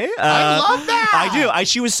 okay, I love that. I do.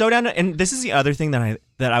 She was so down to, and this is the other thing that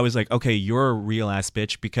I was like, okay, you're a real ass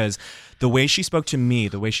bitch, because the way she spoke to me,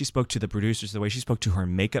 the way she spoke to the producers, the way she spoke to her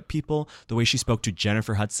makeup people, the way she spoke to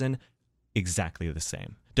Jennifer Hudson, exactly the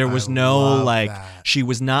same. There was no love like, that. she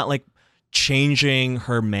was not like changing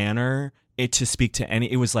her manner to speak to any.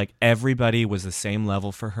 It was like everybody was the same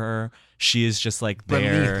level for her. She is just like Beneath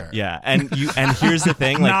there, her. yeah. And here's the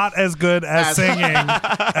thing, like not as good as singing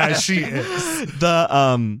as she is.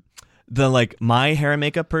 the like my hair and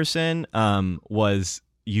makeup person was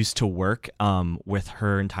used to work with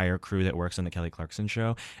her entire crew that works on the Kelly Clarkson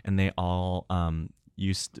show, and they all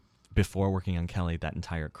before working on Kelly, that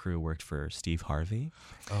entire crew worked for Steve Harvey,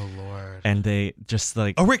 oh, Lord. and they just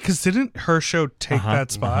like Oh, right, because didn't her show take Uh-huh, that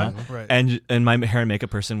spot? Right. and my hair and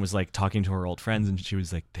makeup person was like talking to her old friends, and she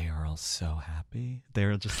was like, they are all so happy.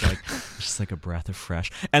 They're just like a breath of fresh.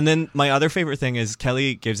 And then my other favorite thing is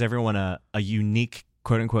Kelly gives everyone a unique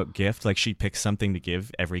quote unquote gift. Like she picks something to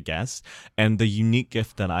give every guest, and the unique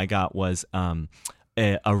gift that I got was a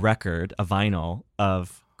record, a vinyl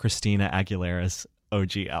of Christina Aguilera's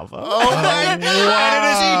OG album. Oh, my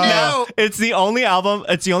God. It's the only album,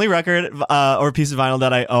 it's the only record or piece of vinyl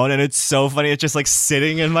that I own, and it's so funny. It's just like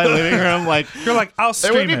sitting in my living room, like You're like, I'll It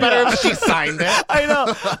stream would be it. better if she signed it. I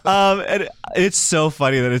know. And it's so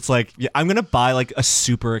funny that it's like, yeah, I'm gonna buy like a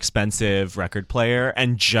super expensive record player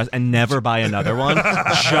and never buy another one.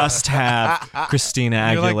 Just have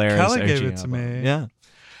Christina You're like, Aguilera's Kelly OG gave it to album. me. Yeah.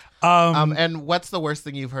 And what's the worst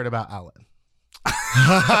thing you've heard about Alan?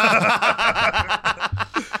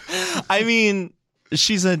 I mean,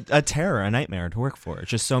 she's a terror, a nightmare to work for. It's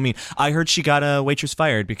just so mean. I heard she got a waitress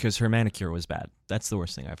fired because her manicure was bad. That's the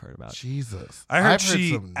worst thing I've heard about. Jesus. I heard I've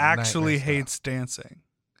she some actually nightmare hates dancing.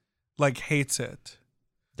 Like, hates it.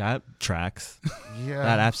 That tracks. stuff. Yeah.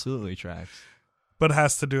 That absolutely tracks. But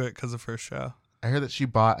has to do it because of her show. I heard that she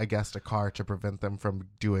bought a guest a car to prevent them from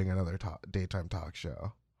doing another daytime talk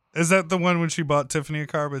show. Is that the one when she bought Tiffany a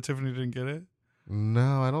car, but Tiffany didn't get it?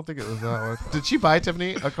 No, I don't think it was that one. Did she buy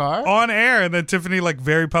Tiffany a car? On air, and then Tiffany, like,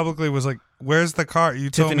 very publicly was like, where's the car? You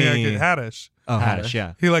told me I Tiffany- get Haddish. Oh, Haddish,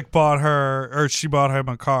 yeah. He, like, bought her, or she bought him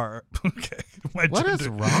a car. Okay. What is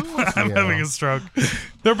wrong with I'm you? having a stroke.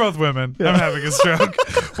 They're both women. I'm having a stroke.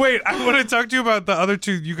 Wait, I want to talk to you about the other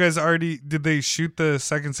two. You guys did they shoot the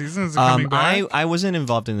second season? Is it coming back? I wasn't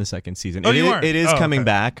involved in the second season. Oh, you weren't? It is Oh, coming okay.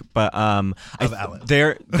 back, but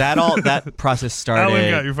that process started.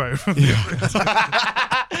 Alan got you fired from the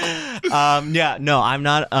No, I'm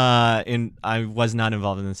not. I was not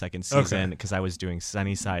involved in the second season Okay. because I was doing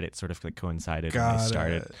Sunnyside. It sort of like coincided when Got I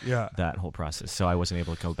started it. Yeah. that whole process, so I wasn't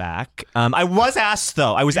able to go back. I was asked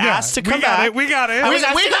though. I was asked to come we got back. it. We got it. I was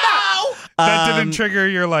asked to come back. That didn't trigger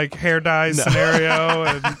your like hair dye scenario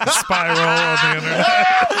and spiral on the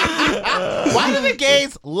internet. Why do the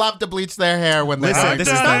gays love to bleach their hair when they're Listen, going this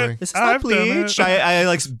through is something? not. This is I've not done bleach. it. I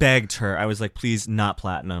like begged her. I was like, please, not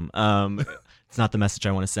platinum. It's not the message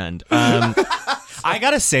I want to send. I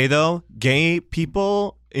gotta say though, gay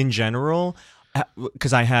people in general,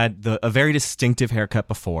 because I had a very distinctive haircut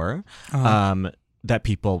before. That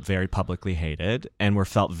people very publicly hated and were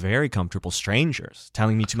felt very comfortable strangers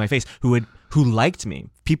telling me to my face who liked me.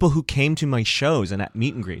 People who came to my shows and at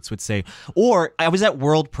meet and greets would say, or I was at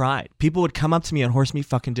World Pride. People would come up to me at Horse Meat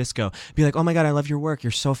Fucking Disco, be like, "Oh my God, I love your work.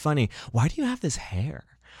 You're so funny. Why do you have this hair?"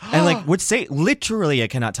 And like would say, literally, I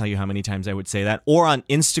cannot tell you how many times I would say that. Or on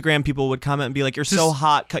Instagram, people would comment and be like, "You're so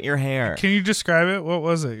hot, cut your hair." Can you describe it? What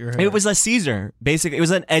was it? Your hair? It was a Caesar. Basically, it was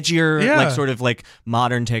an edgier, Yeah. like sort of like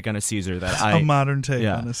modern take on a Caesar that I a modern take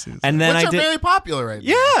yeah. on a season. And then Which I are did. very popular right now.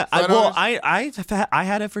 Yeah, So don't I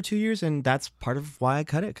had it for 2 years, and that's part of why I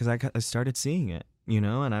cut it because I started seeing it,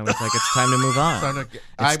 and I was like, it's time to move on.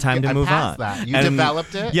 It's time to move on. That. You And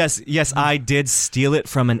developed it? Yes, I did steal it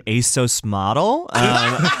from an ASOS model.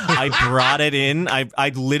 I brought it in. I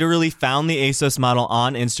literally found the ASOS model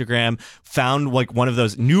on Instagram, found like one of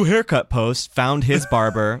those new haircut posts, found his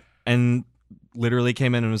barber, and literally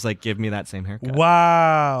came in and was like, give me that same haircut.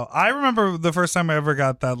 Wow. I remember the first time I ever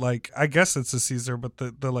got that, like, I guess it's a Caesar, but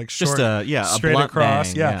the like short, Just a straight blunt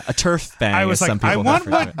across. bang, Yeah. a turf bang. I was as some like, I people want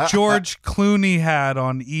refer to what it. George Clooney had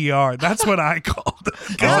on ER. That's what I called it.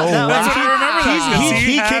 Oh, That's what I remember. that, 'cause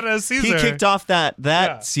he had kicked, a Caesar. he kicked off that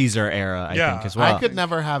Yeah. Caesar era, I Yeah. think, as well. I could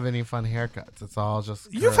never have any fun haircuts. It's all just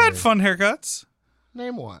You've curly. had fun haircuts.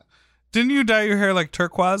 Name one. Didn't you dye your hair like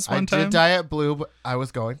turquoise one I time? did dye it blue, but I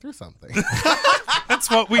was going through something. That's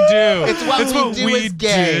what we do. It's what we do as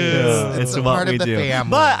gays. Yeah, It's a what part of we the do. family.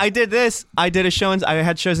 But I did this. I did a show. I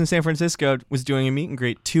had shows in San Francisco. Was doing a meet and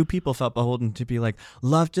greet. 2 people felt beholden to be like,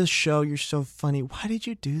 "Love this show. You're so funny. Why did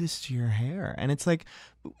you do this to your hair?" And it's like,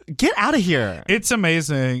 get out of here. It's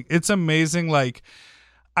amazing. It's amazing. Like,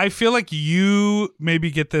 I feel like you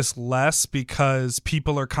maybe get this less because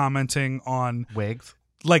people are commenting on Wigs.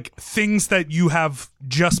 like things that you have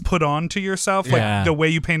just put on to yourself, like Yeah. the way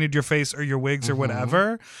you painted your face or your wigs or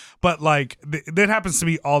whatever. But like that happens to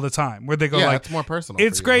me all the time where they go Yeah, like, it's more personal.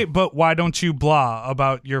 it's for you. great, but why don't you blah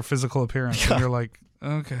about your physical appearance? And you're like,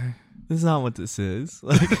 okay, This is not what this is.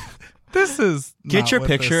 Like, this is get not your what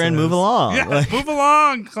picture this and move is. along. Yeah, Like- move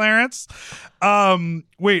along, Clarence.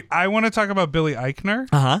 Wait, I want to talk about Billy Eichner.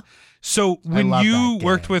 Uh-huh. So when love you that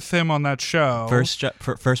worked guy. with him on that show,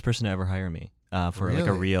 First person to ever hire me for like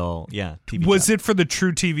a Really? real TV was job. it for the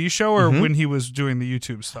True TV show or when he was doing the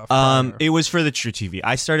YouTube stuff? It was for the True TV.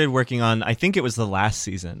 I started working on, I think it was the last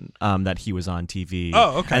season that he was on TV.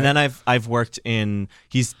 Oh, okay. And then I've worked in,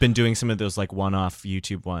 he's been doing some of those like one-off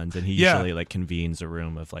YouTube ones, and he Yeah. usually like convenes a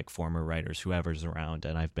room of like former writers, whoever's around,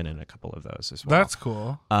 and I've been in a couple of those as well. That's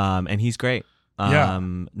cool. And he's great. Yeah.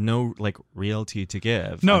 No like realty to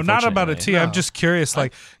give. No, not about a unfortunately. tea. I'm just curious,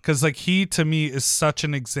 like, because like he to me is such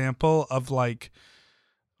an example of like,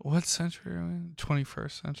 what century are we in?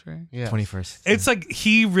 21st century. Yeah. 21st. It's like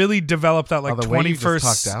he really developed that like the way you just 21st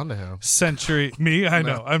talked down to him. century. Me, I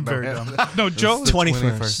know, I'm very no. dumb. No, Joe.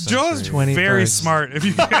 21st. Joe is century. very 21st. smart. If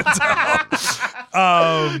you can't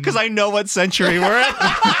tell. Because I know what century we're in.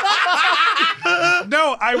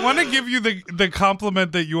 No, I want to give you the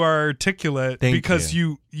compliment that you are articulate Thank because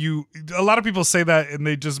you a lot of people say that and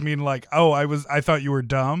they just mean like, oh, I thought you were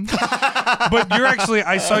dumb. But you're actually,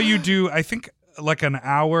 I saw you do, I think like an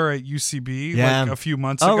hour at UCB Yeah. like a few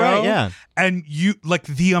months Oh, ago. right, yeah. And you like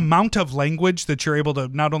the amount of language that you're able to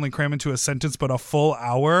not only cram into a sentence but a full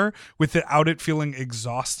hour without it feeling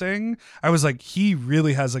exhausting. I was like, he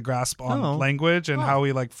really has a grasp on language and how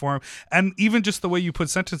he like form, and even just the way you put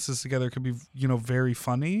sentences together could be, you know, very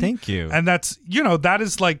funny. Thank you. And that's, you know,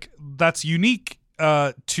 that's unique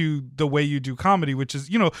to the way you do comedy, which is,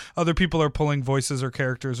 you know, other people are pulling voices or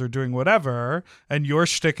characters or doing whatever, and your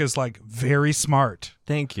shtick is like very smart.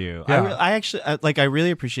 Thank you. Yeah. I actually I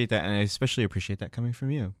really appreciate that, and I especially appreciate that coming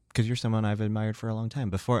from you, because you're someone I've admired for a long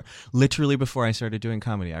time. Before I started doing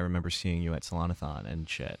comedy, I remember seeing you at Salon-a-thon and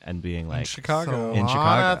shit, and being like In Chicago. In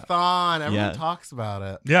Chicago. Salon-a-thon. Everyone Yeah. talks about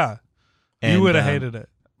it. Yeah. And, You would have hated it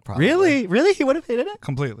Really? He would have hated it?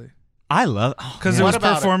 completely. I love Because it What was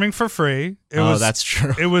about performing for free. that's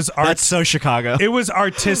true. It was That's so Chicago. It was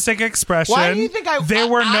artistic expression. Why do you think there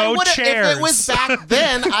were no would've- chairs? If it was back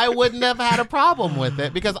then, I wouldn't have had a problem with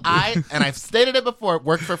it because I've stated it before,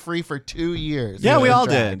 worked for free for 2 years. Yeah, we in all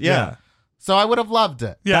drag. did. Yeah. So I would have loved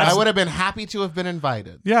it. Yeah. I would have been happy to have been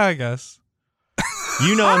invited. Yeah, I guess.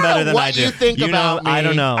 You know him I don't better know than what I do. you think about I me.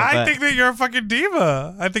 don't know. I but- think that you're a fucking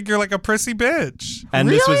diva. I think you're like a prissy bitch. and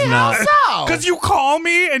this was Really? not. How so? Because you call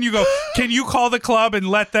me and you go, can you call the club and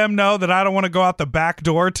let them know that I don't want to go out the back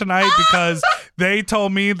door tonight because they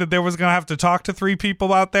told me that there was going to have to talk to 3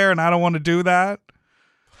 people out there and I don't want to do that?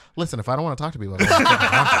 Listen, if I don't want to talk to people, I don't want to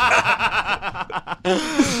talk to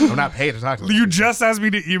people. I'm not paid to talk to them. You just asked me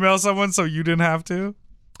to email someone so you didn't have to?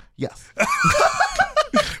 Yes.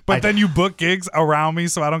 But then you book gigs around me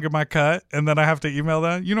so I don't get my cut and then I have to email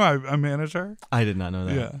them? You know I manage her? I did not know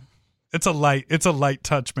that. Yeah. It's a light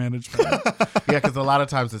touch management. Yeah, because a lot of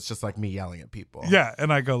times it's just like me yelling at people. Yeah,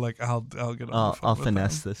 and I go like, I'll get on the phone I'll with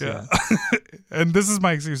finesse them. this. Yeah. And this is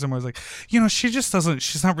my excuse. I'm always like, you know,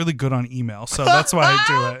 she's not really good on email, so that's why I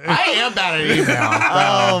do it. I am bad at email.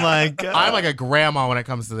 Oh my god. I'm like a grandma when it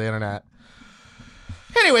comes to the internet.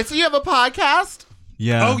 Anyway, so you have a podcast?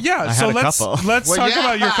 Yeah. Oh yeah, I so had a let's couple. let's Well, talk yeah,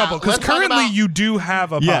 about your couple because let's talk currently about- you do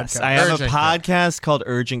have a Yes, podcast. I have Urgent a Care. podcast called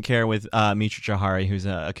Urgent Care with Mitra Johari, who's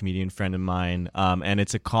a comedian friend of mine, and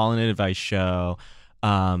it's a call and advice show.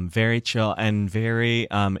 Very chill and very,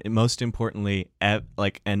 most importantly,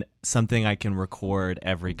 and something I can record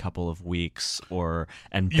every couple of weeks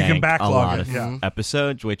and You can bank a backlog lot it, of yeah.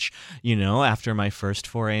 episodes. Which, you know, after my first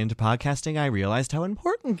foray into podcasting, I realized how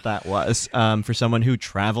important that was for someone who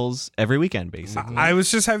travels every weekend, basically. I was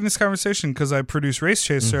just having this conversation because I produce Race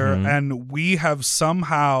Chaser, and we have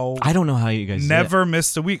somehow I don't know how you guys never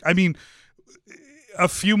missed a week. I mean, a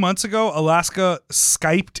few months ago, Alaska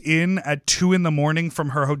Skyped in at 2 a.m. from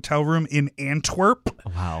her hotel room in Antwerp.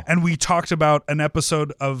 Wow. And we talked about an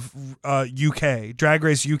episode of UK, Drag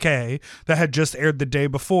Race UK, that had just aired the day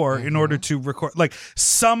before in order to record. Like,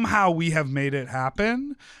 somehow we have made it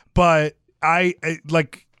happen, but I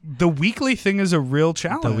like, the weekly thing is a real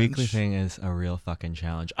challenge. The weekly thing is a real fucking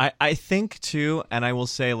challenge. I think too, and I will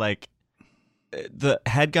say, like, the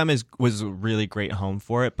HeadGum was a really great home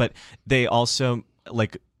for it, but they also,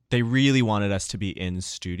 like, they really wanted us to be in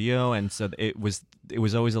studio, and so it was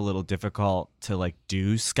always a little difficult to like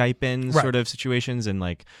do Skype in Right. sort of situations. And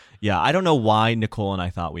like, yeah, I don't know why Nicole and I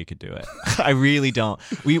thought we could do it. I really don't.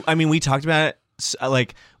 We talked about it,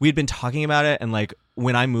 like we had been talking about it, and like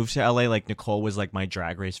when I moved to LA, like Nicole was like my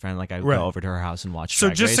Drag Race friend. Like I would Right. go over to her house and watch. So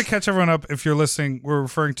Drag just Race. to catch everyone up, if you're listening, we're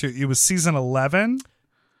referring to, it was season 11.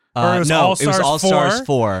 Or it was no, All-Stars it was All Stars 4,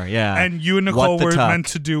 4. Yeah, and you and What Nicole the were Tuck. meant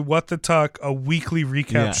to do What the Tuck, a weekly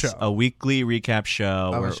recap Yes, show. a weekly recap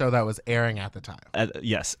show. Of where- a show that was airing at the time.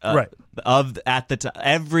 yes, Right.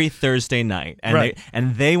 every Thursday night, and Right.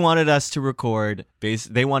 they wanted us to record.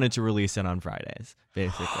 They wanted to release it on Fridays,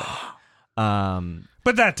 basically.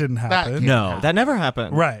 But that didn't happen. can't No, happen. that never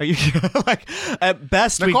happened. Right. Are you, like at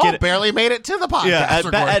best Nicole we get it. barely made it to the podcast. Yeah,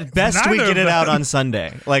 recording. at best we Neither get of it out them. on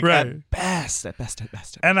Sunday. Like Right. at best.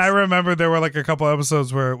 And I remember there were like a couple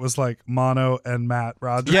episodes where it was like Mono and Matt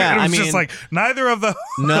Rogers. Yeah, and it was I just mean- like neither of the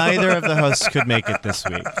Neither of the hosts could make it this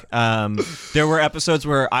week. There were episodes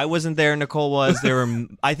where I wasn't there, Nicole was. There were,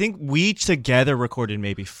 I think we together recorded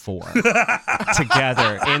maybe 4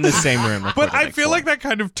 together in the same room. But recorded, I feel 4. like that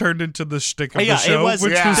kind of turned into the shtick of Yeah, the show, it was.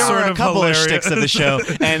 which There was were sort a of couple hilarious. of shticks of the show,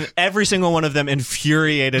 and every single one of them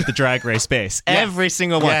infuriated the Drag Race base. Every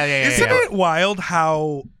single one. Isn't it wild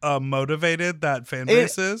how motivated that fan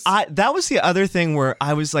base is? That was the other thing where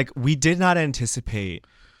I was like, we did not anticipate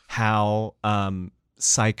how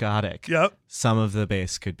psychotic Yep. some of the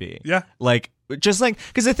base could be. Yeah. Like, just like,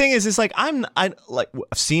 because the thing is, it's like I've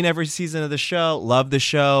seen every season of the show, love the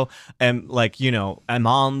show, and like, you know, I'm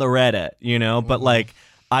on the Reddit, you know, but like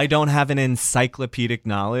I don't have an encyclopedic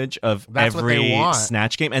knowledge of That's what they every want.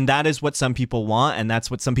 Snatch game. And that is what some people want. And that's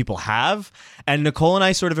what some people have. And Nicole and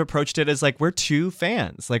I sort of approached it as like, we're two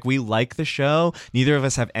fans. Like, we like the show. Neither of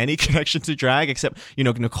us have any connection to drag except,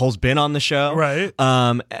 Nicole's been on the show. Right.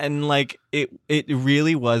 And like, it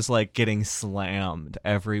really was like getting slammed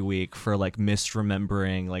every week for like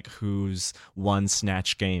misremembering like who's won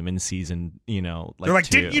Snatch game in season, like They're like, 2.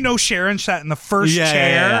 didn't you know Sharon sat in the first Yeah, chair?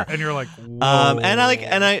 yeah, yeah. And you're like, whoa.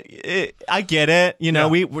 I get it.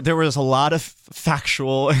 There was a lot of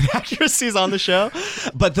factual inaccuracies on the show,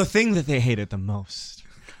 but the thing that they hated the most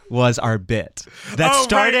was our bit that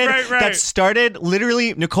started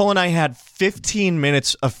literally. Nicole and I had 15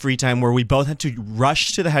 minutes of free time where we both had to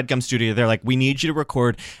rush to the HeadGum studio. They're like, we need you to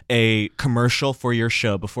record a commercial for your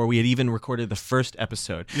show before we had even recorded the first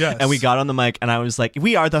episode. Yes. And we got on the mic and I was like,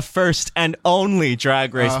 we are the first and only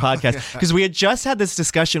Drag Race podcast, because we had just had this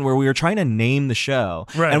discussion where we were trying to name the show.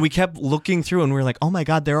 Right. And we kept looking through and we were like, oh my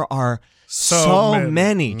God, there are so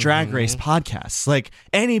many Drag Race podcasts. Like,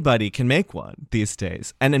 anybody can make one these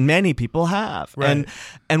days, and many people have. Right.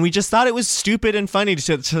 And we just thought it was stupid and funny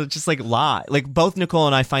to just like lie. Like, both Nicole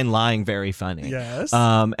and I find lying very funny. Yes.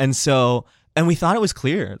 And we thought it was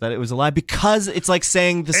clear that it was a lie because it's like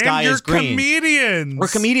saying the sky is green. Comedians. We're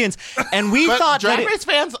comedians, and we But thought Drag that Race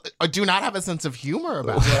fans do not have a sense of humor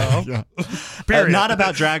about it. Period. not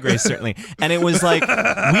about Drag Race, certainly. And it was like,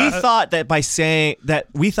 we thought that by saying that,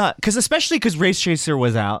 especially because Race Chaser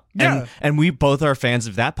was out, Yeah. and we both are fans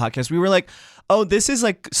of that podcast, we were like, oh, this is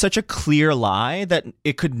like such a clear lie that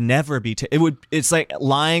it could never be. It's like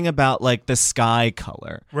lying about like the sky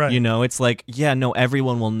color. Right. It's like, yeah, no,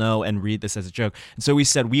 everyone will know and read this as a joke. And so we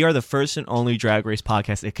said, we are the first and only Drag Race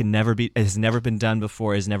podcast. It has never been done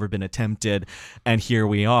before, has never been attempted. And here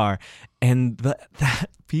we are. And that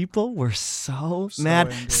people were so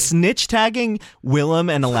mad. angry. Snitch tagging Willem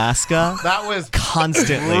and Alaska That was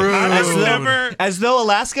constantly. rude. As though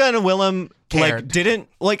Alaska and Willem Cared. didn't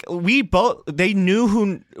they knew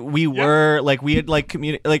who we were, like we had like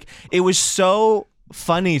communicate, like it was so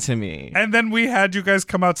funny to me. And then we had you guys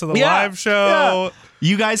come out to the Yeah, live show. yeah.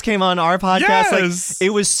 You guys came on our podcast. Yes. Like,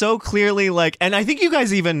 it was so clearly like, and I think you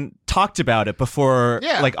guys even talked about it before,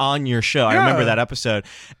 Yeah. like on your show. I Yeah. remember that episode.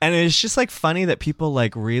 And it's just like funny that people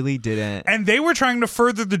like really didn't. And they were trying to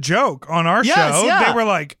further the joke on our Yes, show. yeah. They were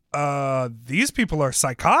like, these people are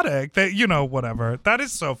psychotic. They, whatever. That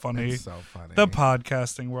is so funny. It's so funny. The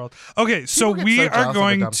podcasting world. Okay, so People get we so are jealous of a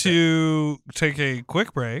going dumb to take a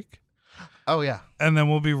quick break, Oh yeah, and then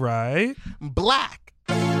we'll be right. black.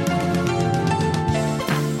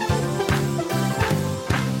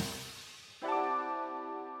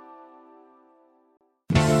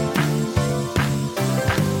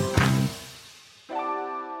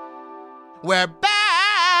 We're back.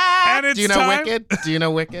 And it's Do you know time- Wicked? Do you know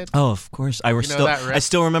Wicked? Oh, of course. know that riff? I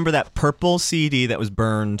still remember that purple CD that was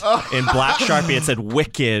burned in black Sharpie. It said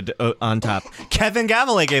 "Wicked" on top. Kevin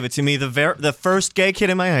Gavilet gave it to me, the first gay kid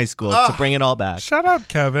in my high school, to bring it all back. Shout out,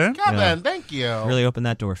 Kevin. Kevin, Yeah. thank you. Really opened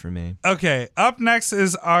that door for me. Okay, up next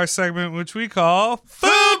is our segment, which we call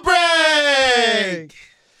Food break.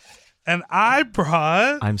 And I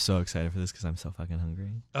brought. I'm so excited for this because I'm so fucking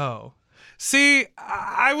hungry. Oh. See,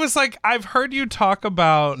 I was like, I've heard you talk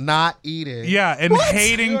about. Not eating. Yeah, and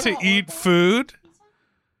hating to eat food.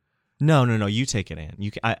 No. You take it, Ann.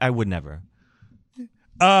 I would never.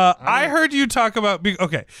 I heard you talk about.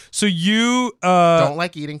 Okay, so you Don't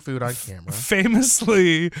like eating food on camera.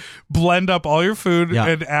 famously blend up all your food Yeah.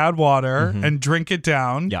 and add water and drink it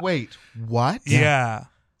down. Yeah. Wait, what? Yeah.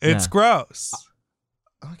 It's Yeah. gross.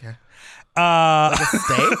 Okay. Uh, Like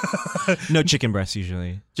a steak? No chicken breasts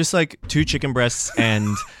usually. Just like 2 chicken breasts and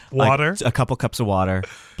like, Water? a couple cups of water.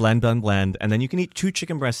 Blend, and then you can eat 2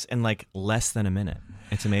 chicken breasts in like less than a minute.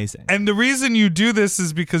 It's amazing. and the reason you do this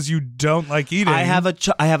is because you don't like eating. I have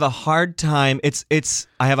a hard time.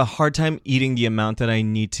 I have a hard time eating the amount that I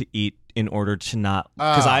need to eat in order to not,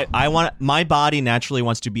 because I want, my body naturally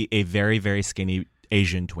wants to be a very, very skinny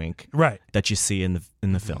Asian twink Right. that you see in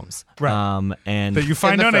the films. Right. And That you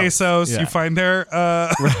find the on film. ASOS, Yeah. you find their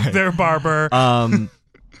their barber. I and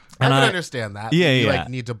can I- understand that. Yeah, You yeah. like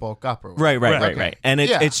need to bulk up or whatever. Right. Okay. And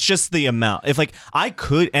Yeah. it's just the amount. If like I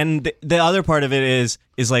could, and the other part of it is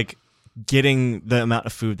like getting the amount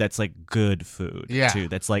of food that's like good food too.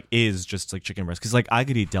 That's like is just like chicken breast, because like I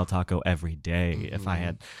could eat Del Taco every day if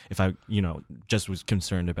I just was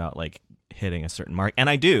concerned about like hitting a certain mark, and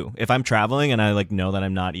I do. If I'm traveling and I like know that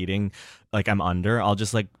I'm not eating, like I'm under, I'll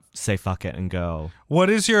just like say fuck it and go. What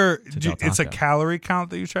is your? Del It's a Taco. calorie count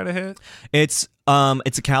that you try to hit. It's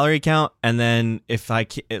a calorie count, and then if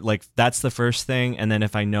that's the first thing, and then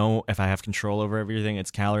if I have control over everything,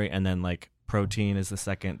 it's calorie, and then like protein is the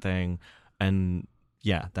second thing, and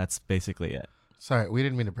yeah, that's basically it. Sorry, we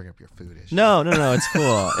didn't mean to bring up your food issue. No, it's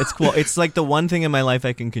cool. It's cool. It's like the one thing in my life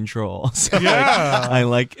I can control. So Yeah. I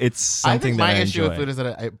like it's something I think that my I issue enjoy. with food is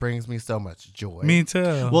that it brings me so much joy. Me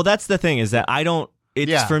too. Well, that's the thing is that I don't. It's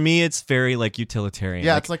Yeah. for me. It's very like utilitarian.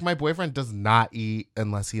 Yeah, Like, it's like my boyfriend does not eat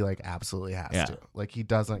unless he like absolutely has Yeah. to. Like he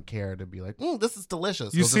doesn't care to be like, this is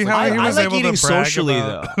delicious. you He'll see just, how like, he I was like able eating to brag socially,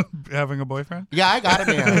 about having a boyfriend? Yeah, I got it,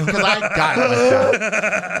 man. Because I got it like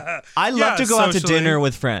that. I love Yeah, to go out to socially. dinner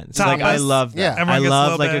with friends. Like I Tapas. love that. Yeah. Everyone I gets a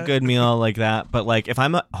love little like a bit. good meal like that. But like if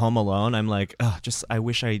I'm at home alone, I'm like, I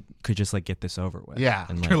wish I could just like get this over with. Yeah.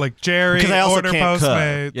 And, You're like Jerry, because I also order can't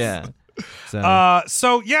Postmates. cook. Yeah. So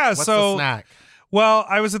So yeah, What's so the snack? well,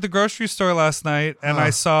 I was at the grocery store last night and I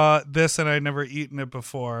saw this and I'd never eaten it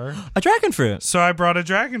before. a dragon fruit. So I brought a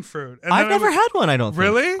dragon fruit. And I've then I never was- had one. I don't think.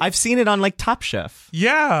 Really? I've seen it on like Top Chef.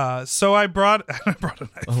 Yeah. So I brought a knife.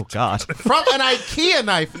 Oh God. From an IKEA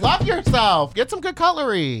knife. Love yourself. Get some good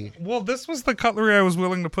cutlery. Well, this was the cutlery I was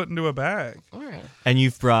willing to put into a bag. All right. And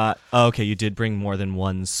you've brought. Oh, okay, you did bring more than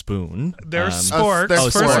one spoon. There's Um, sporks, there's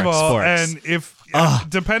first sporks, of all, sporks. and if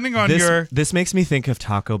depending on this, your this makes me think of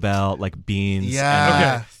Taco Bell, like beans Yeah.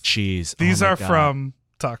 and Okay. cheese. these Oh my are God. from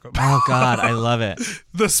Taco Bell. Oh God, I love it.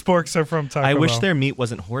 The sporks are from Taco I Bell. wish their meat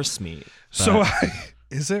wasn't horse meat. So but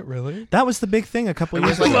is it really? that was the big thing a couple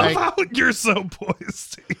years was I ago. like- love how you're so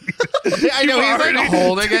poised. I know You've he's already like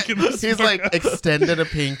holding it. taken this He's like extended a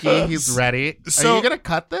pinky. He's ready. So- Are you gonna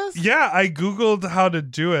cut this? Yeah, I googled how to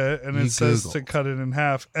do it, and You it says Googled. to cut it in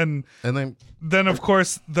half, and And then of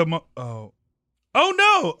course oh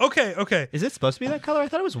no, okay. Is it supposed to be that color? I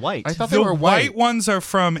thought it was white. I thought they The were white white. ones are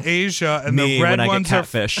from Asia, and Me the red when I ones get are.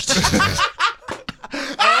 catfished.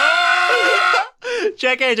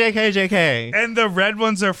 JK. And the red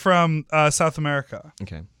ones are from South America.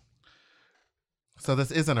 Okay. So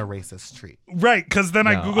this isn't a racist treat. Right, because then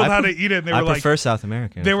I No, googled I how pref- to eat it, and they I were like, prefer South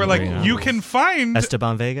American. they were like, you know. you can find.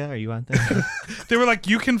 Esteban Vega, are you on there? They were like,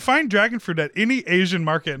 you can find dragon fruit at any Asian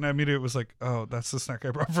market, and I immediately was like, oh, that's the snack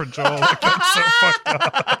I brought for Joel. Like, that's so fucked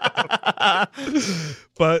up.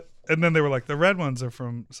 And then they were like, the red ones are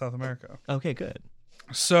from South America. Okay, good.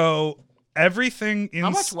 So everything in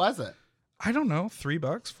How much was it? I don't know, $3,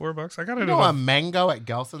 $4. I got it. You know, at a mango at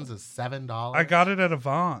Gelson's is $7. I got it at a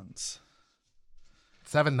Vons.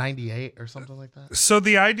 $7.98 or something like that. So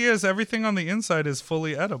the idea is everything on the inside is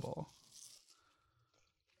fully edible.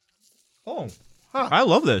 Oh, I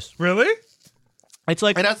love this. Really? It's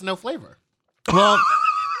like It has no flavor. well,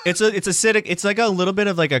 it's acidic. It's like a little bit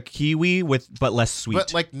of like a kiwi but less sweet.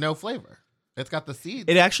 But like no flavor. It's got the seeds.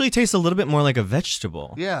 It actually tastes a little bit more like a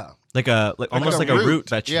vegetable. Yeah. Like almost a like a root root.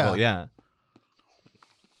 vegetable. Yeah.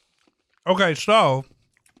 Okay, so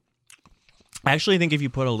I actually think if you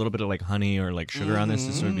put a little bit of like honey or like sugar on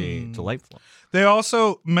this would be delightful. they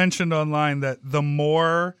also mentioned online that the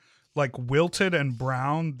more like wilted and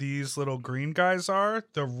brown these little green guys are,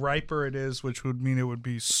 the riper it is, which would mean it would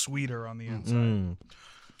be sweeter on the inside.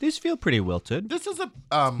 These feel pretty wilted. This is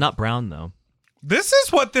a Not brown though. This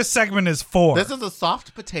is what this segment is for. this is a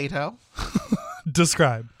soft potato.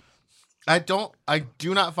 Describe. I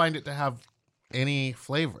do not find it to have any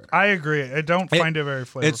flavor. I agree. I don't find it very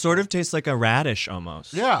flavorful. It sort of tastes like a radish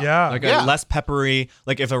almost. Yeah. Yeah. Like Yeah. a less peppery.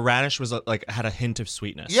 Like if a radish was like had a hint of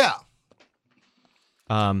sweetness. Yeah.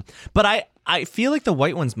 But I feel like the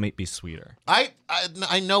white ones might be sweeter. I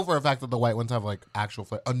know for a fact that the white ones have like actual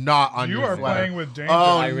flavor. Not on You your are sweater. playing with danger.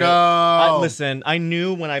 Oh no! Listen, I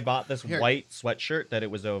knew when I bought this Here. white sweatshirt that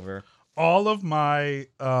it was over. All of my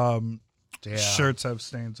Yeah. shirts have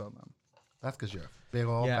stains on them. That's because you're a big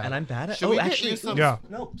old. Yeah, fat. and I'm bad at. Should oh, we get actually, you some? Yeah.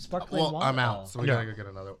 no sparkling Well, water. I'm out, so we Yeah. gotta go get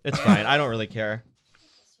another. It's fine. I don't really care.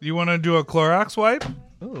 You want to do a Clorox wipe?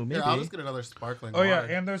 Oh, maybe. Here, I'll just get another sparkling. Oh yeah,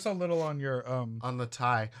 water and there's a little on your on the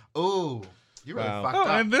tie. Ooh, you really Wow. fucked Oh, up.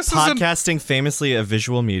 and this is an, Podcasting famously a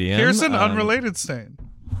visual medium. here's an unrelated stain.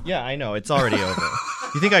 Yeah, I know. It's already over.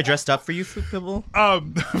 You think I dressed up for you, Fruit Pibble?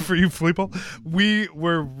 For you, Fleeple, we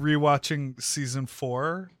were rewatching season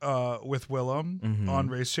 4 with Willem on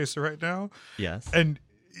Race Chaser right now, Yes. and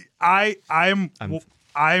I'm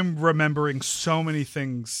remembering so many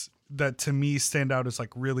things that to me stand out as like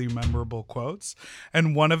really memorable quotes,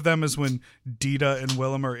 and one of them is when Dita and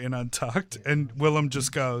Willem are in Untucked, and Willem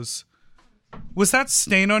just goes, "Was that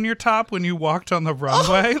stain on your top when you walked on the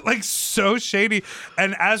runway?" Like so shady.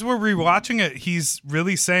 And as we're rewatching it, he's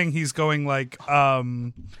really saying he's going like,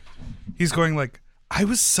 I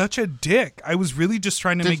was such a dick. I was really just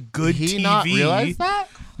trying to make good he TV. not realize that?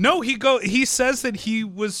 No, he says that he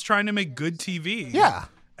was trying to make good TV. Yeah.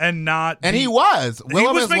 And not And be- he was.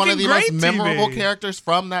 Willem was is one of the making most great memorable TV. characters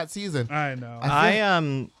from that season. I know.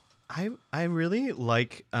 I really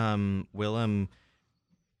like Willem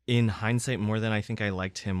in hindsight more than I think I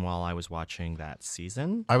liked him while I was watching that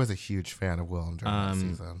season. I was a huge fan of Willem during that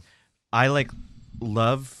season. I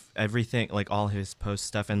love everything, like all his post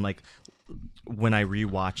stuff, and like when I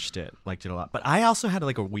rewatched it, liked it a lot. But I also had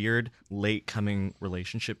like a weird late coming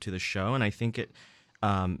relationship to the show, and I think it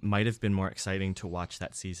might have been more exciting to watch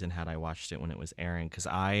that season had I watched it when it was airing, because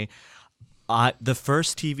I the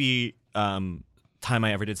first TV time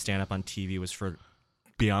I ever did stand up on TV was for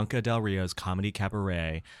Bianca Del Rio's Comedy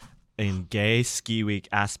Cabaret in Gay Ski Week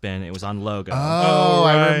Aspen. It was on Logo. Oh,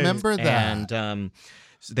 right. I remember that. And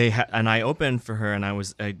so and I opened for her, and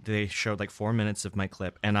they showed like 4 minutes of my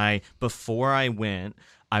clip, and before I went,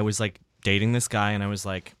 I was like dating this guy, and I was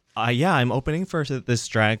like, yeah, I'm opening for this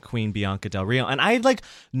drag queen Bianca Del Rio, and I had like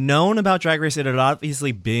known about Drag Race. It had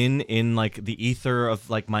obviously been in like the ether of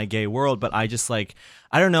like my gay world, but I just like,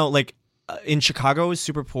 I don't know, like in Chicago, I was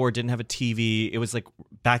super poor, didn't have a TV. It was like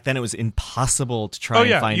back then it was impossible to try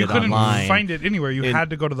and find you it couldn't online. find it anywhere. You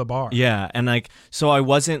had to go to the bar. Yeah, and like so I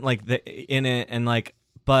wasn't like in it, and like.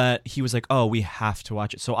 But he was like, oh, we have to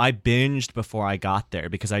watch it. So I binged before I got there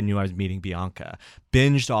because I knew I was meeting Bianca.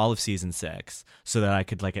 Binged all of season 6 so that I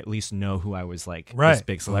could like at least know who I was like this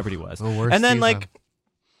big celebrity was. The worst and then season.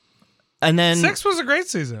 and then 6 was a great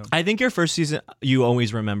season. I think your first season, you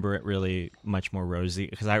always remember it really much more rosy,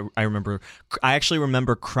 because I actually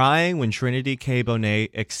remember crying when Trinity K.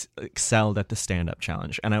 Bonet excelled at the stand-up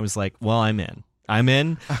challenge. And I was like, well, I'm in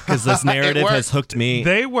because this narrative has hooked me.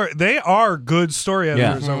 They are good story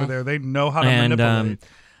editors over there. They know how to manipulate.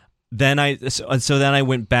 Then I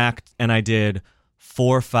went back and I did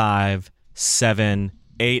 4, 5, 7,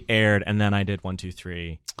 8 aired, and then I did 1, 2,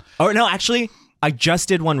 3. Oh no, actually, I just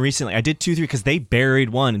did one recently. I did 2, 3 because they buried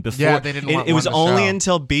one before. Yeah, they didn't want it was one to only show.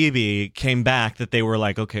 until BB came back that they were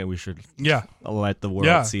like, okay, we should let the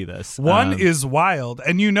world see this. One is wild,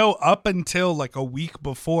 and up until like a week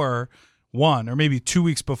before one, or maybe 2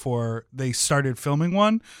 weeks before they started filming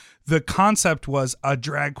one, the concept was a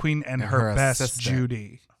drag queen and her best assistant.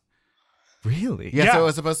 Judy. Really? Yeah, Yeah. so it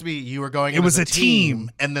was supposed to be you were going. It in was as a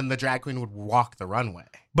team. and then the drag queen would walk the runway.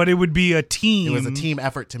 But it would be a team. It was a team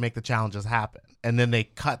effort to make the challenges happen, and then they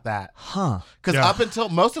cut that. Because Yeah. up until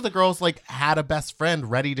most of the girls like had a best friend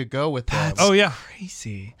ready to go with them. Oh yeah.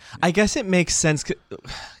 Crazy. I guess it makes sense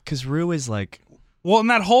because Rue is like. Well, and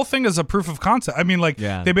that whole thing is a proof of concept. I mean, like,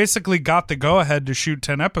 Yeah. they basically got the go-ahead to shoot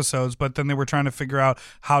 10 episodes, but then they were trying to figure out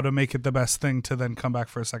how to make it the best thing to then come back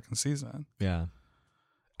for a second season. Yeah.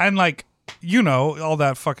 And, like, all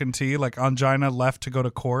that fucking tea, like, Angina left to go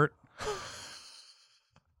to court.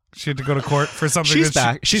 She had to go to court for something. She's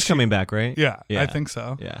back. She's coming back, right? Yeah, I think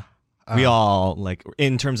so. Yeah. We all, like,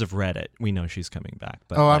 in terms of Reddit, we know she's coming back.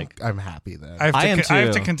 But Oh, like, I'm happy then. I have to, I am I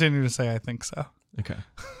have to too. continue to say I think so. okay.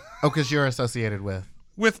 Oh, because you're associated with.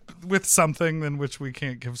 With something in which we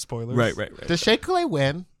can't give spoilers. Right. Does Shea Coulee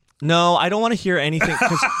win? No, I don't want to hear anything.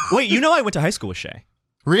 Wait, I went to high school with Shay.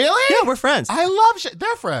 Really? Yeah, we're friends. I love Shea.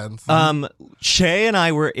 They're friends. Shay and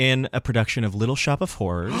I were in a production of Little Shop of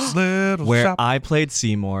Horrors Little where shop. I played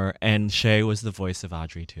Seymour and Shay was the voice of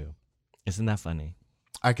Audrey too. Isn't that funny?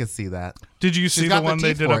 I could see that. Did you see the got the one they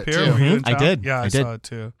teeth did for up it, here? too. Were you in I town? did. Yeah, I did. saw it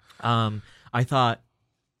too. I thought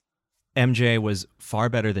MJ was far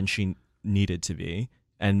better than she needed to be,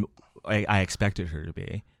 and I expected her to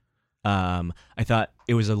be. I thought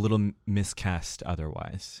it was a little miscast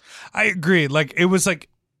otherwise. I agree. Like, it was like,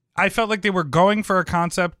 I felt like they were going for a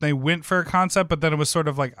concept. They went for a concept, but then it was sort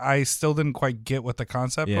of like, I still didn't quite get what the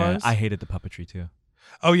concept Yeah, was. I hated the puppetry too.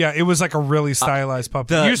 Oh yeah, it was like a really stylized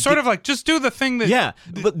puppet. You're sort of like, just do the thing that. Yeah,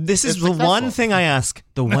 but this is it's the successful. one thing I ask.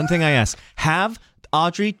 The one thing I ask. Have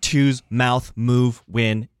Audrey 2's mouth move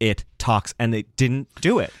when it talks, and they didn't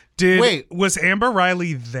do it. Was Amber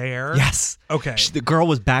Riley there? Yes. Okay. The girl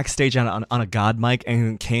was backstage on a God mic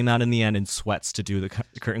and came out in the end in sweats to do the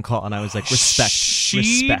curtain call, and I was like, respect. She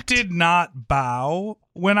respect. did not bow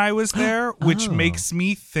when I was there, which makes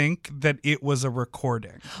me think that it was a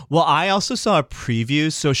recording. Well, I also saw a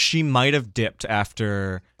preview, so she might have dipped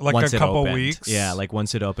after Like once a it couple opened. weeks? Yeah, like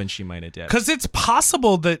once it opened, she might have dipped. Because it's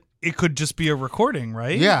possible that it could just be a recording,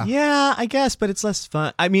 right? Yeah. Yeah, I guess, but it's less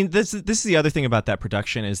fun. I mean, this is the other thing about that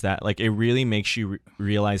production is that like it really makes you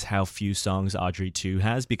realize how few songs Audrey 2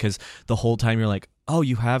 has, because the whole time you're like, oh,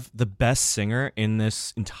 you have the best singer in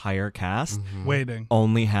this entire cast Waiting.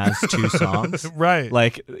 only has 2 songs. Right.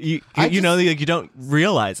 Like you know, like, you don't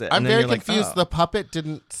realize it. I'm and then very you're confused. Like, oh. The puppet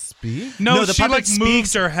didn't speak. No, the she puppet like moved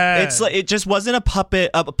speaks. her head. It's like it just wasn't a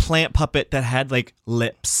puppet, a plant puppet that had like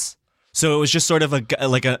lips. So it was just sort of a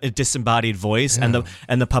disembodied voice, and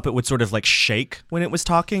the puppet would sort of like shake when it was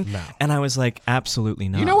talking. No. And I was like, absolutely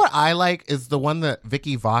not. You know what I like is the one that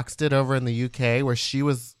Vicky Vox did over in the UK, where she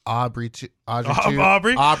was Aubrey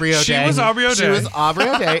Aubrey? O'Day. She was Aubrey O'Day. She was Aubrey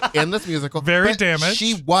O'Day in this musical. Very but damaged.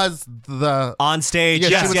 She was the on stage. she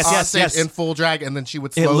yes, was yes, on yes, stage yes. in full drag, and then she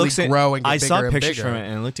would It slowly looks grow and get I bigger saw and pictures bigger. from it,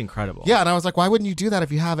 and it looked incredible. Yeah, and I was like, why wouldn't you do that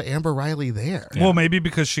if you have Amber Riley there? Well, maybe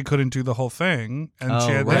because she couldn't do the whole thing, and Oh,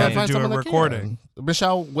 she had, right. they Why had not to find do a someone that recording. can?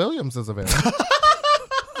 Michelle Williams is available.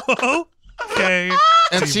 Okay.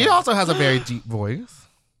 And she also has a very deep voice.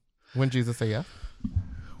 When Jesus Say Yes.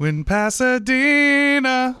 When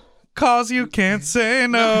Pasadena calls, you can't say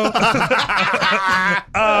no.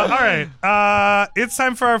 All right. It's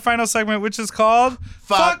time for our final segment, which is called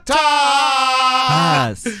Fuck Talk!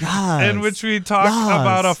 Yes, yes. in which we talk Yes.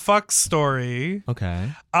 about a fuck story. Okay.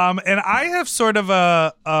 And I have sort of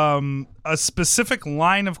a specific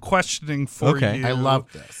line of questioning for Okay. you. I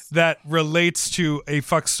love this. That relates to a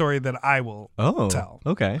fuck story that I will tell.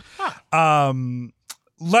 Okay.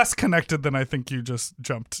 Less connected than I think you just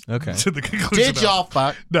jumped Okay. to the conclusion. Did y'all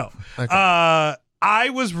fuck? No. Okay. I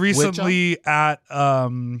was recently at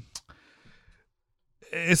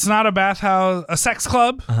it's not a bathhouse, a sex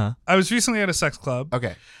club. Uh-huh. I was recently at a sex club.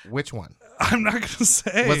 Okay. Which one? I'm not gonna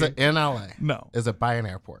say. Was it in LA? No. Is it by an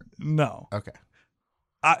airport? No. Okay.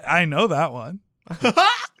 I know that one.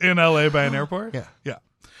 In LA by an airport? Yeah. Yeah.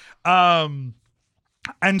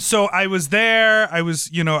 And so I was there. I was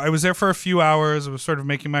there for a few hours. I was sort of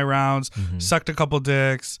making my rounds, sucked a couple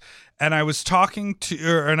dicks, and I was talking to,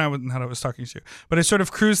 and I was talking to, but I sort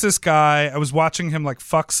of cruised this guy. I was watching him like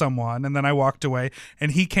fuck someone, and then I walked away,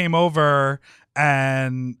 and he came over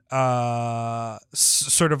and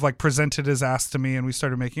sort of like presented his ass to me, and we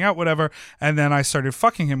started making out, whatever. And then I started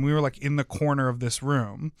fucking him. We were like in the corner of this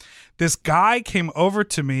room. This guy came over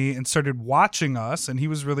to me and started watching us, and he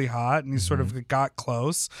was really hot, and he sort of got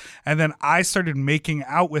close. And then I started making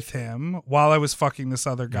out with him while I was fucking this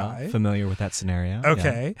other guy. Familiar with that scenario.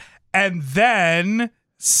 Okay. And then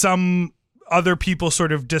some other people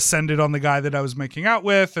sort of descended on the guy that I was making out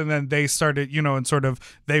with, and then they started, and sort of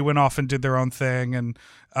they went off and did their own thing. And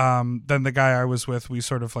then the guy I was with, we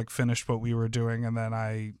sort of like finished what we were doing, and then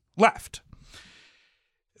I left.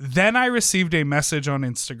 Then I received a message on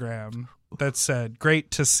Instagram that said, "Great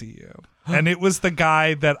to see you." And it was the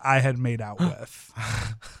guy that I had made out with.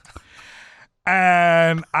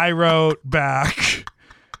 And I wrote back,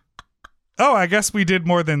 "Oh, I guess we did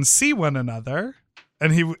more than see one another."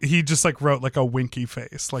 And he just like wrote like a winky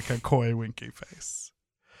face, like a coy winky face.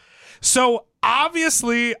 So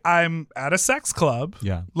obviously I'm at a sex club.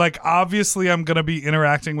 Yeah. Like obviously I'm going to be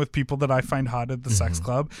interacting with people that I find hot at the sex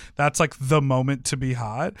club. That's like the moment to be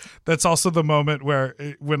hot. That's also the moment where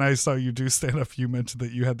when I saw you do stand up, you mentioned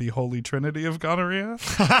that you had the holy trinity of gonorrhea.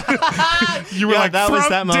 You were like, that was front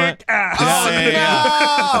that moment. dick, ass.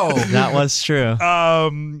 Oh, no! That was true.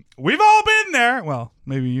 We've all been there. Well,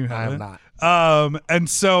 maybe you I haven't. have not. And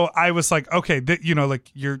so I was like, okay, like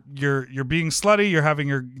you're being slutty, you're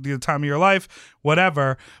having the time of your life,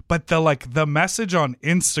 whatever. But the message on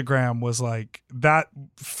Instagram was like, that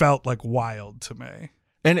felt like wild to me.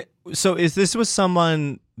 And so this was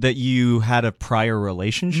someone that you had a prior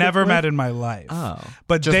relationship Never with? met in my life. Oh.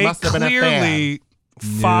 But Just they must have been a clearly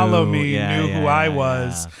follow me, Yeah, knew yeah, who I yeah,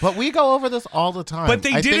 was. yeah. But we go over this all the time. But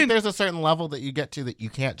they I didn't- think there's a certain level that you get to that you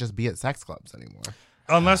can't just be at sex clubs anymore.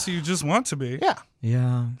 Unless you just want to be. Yeah.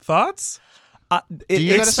 Yeah. Thoughts? Do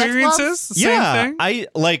you go to sex Experiences? Same Yeah. thing?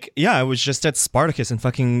 I was just at Spartacus in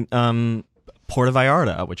fucking Puerto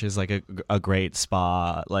Vallarta, which is like a great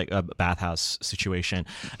spa, like a bathhouse situation.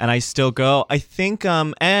 And I still go. I think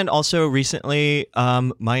and also recently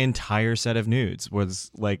my entire set of nudes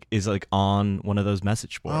is on one of those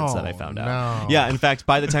message boards that I found out. no. Yeah, in fact,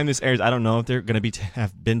 by the time this airs, I don't know if they're going to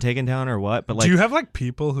have been taken down or what, but like Do you have like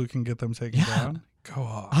people who can get them taken down? Go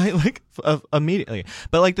off. I immediately,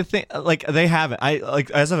 but like the thing, like they haven't. I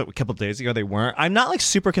like as of a couple of days ago, they weren't. I'm not like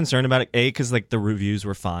super concerned about it, because like the reviews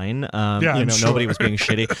were fine. I'm sure. Nobody was being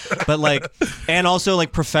shitty, but like, and also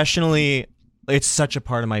like professionally, it's such a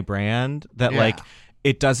part of my brand that like.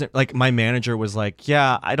 It doesn't, like, my manager was like,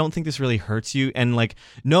 yeah, I don't think this really hurts you. And like,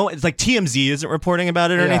 no, it's like TMZ isn't reporting about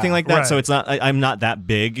it or anything like that. right. So it's not, I'm not that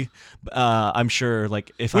big. I'm sure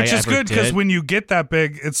like if Which I is ever good, because did- when you get that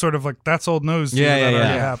big, it's sort of like, that's old news to you. That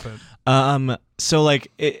already happened. So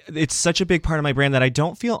like it's such a big part of my brand that I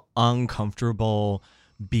don't feel uncomfortable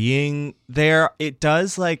being there. It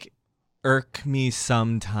does like irk me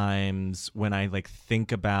sometimes when I like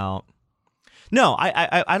think about. No,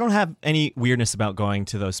 I don't have any weirdness about going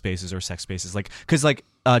to those spaces or sex spaces. Like, cause like,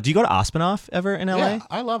 do you go to Ospinoff ever in LA? Yeah,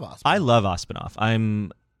 I love Ospinoff. I love Ospinoff.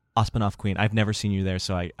 I'm Ospinoff queen. I've never seen you there,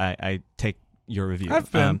 so I take your review. I've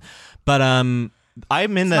been. But I'm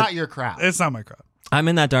in It's not your crowd. It's not my crowd. I'm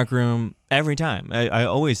in that dark room every time. I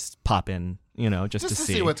always pop in, just to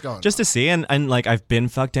see what's going on. Just to see, and like I've been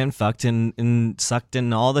fucked and sucked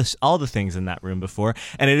in all the things in that room before,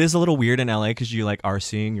 and it is a little weird in LA because you like are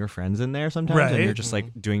seeing your friends in there sometimes, Right. and you're just like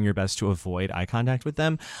doing your best to avoid eye contact with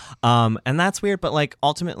them, and that's weird. But like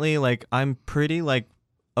ultimately, like I'm pretty like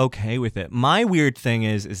okay with it. My weird thing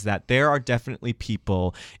is that there are definitely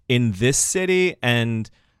people in this city and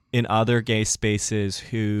in other gay spaces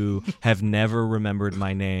who have never remembered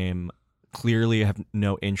my name, clearly have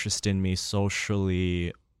no interest in me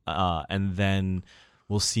socially, and then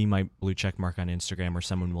will see my blue check mark on Instagram or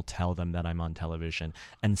someone will tell them that I'm on television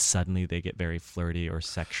and suddenly they get very flirty or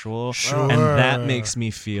sexual. Sure. And that makes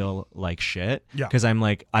me feel like shit. Yeah. Because I'm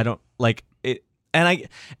like, I don't like it.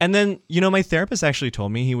 And then, my therapist actually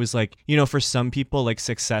told me, he was like, for some people, like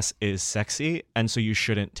success is sexy. And so you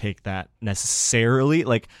shouldn't take that necessarily,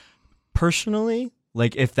 like personally,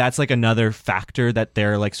 like if that's like another factor that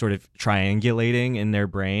they're like sort of triangulating in their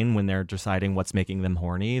brain when they're deciding what's making them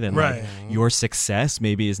horny, then Right. like your success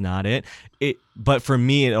maybe is not it. But for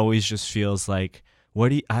me, it always just feels like,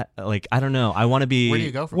 I don't know. I want to be. Where do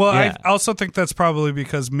you go from Well, Yeah. I also think that's probably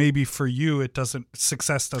because maybe for you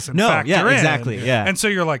success doesn't No, factor yeah, in. exactly, yeah. And so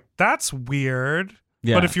you're like, that's weird.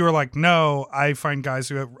 Yeah. But if you were like, no, I find guys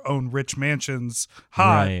who own rich mansions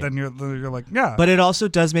hot, Right. then you're like, yeah. But it also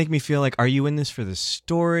does make me feel like, are you in this for the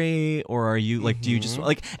story, or are you like, do you just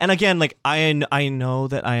like? And again, like I know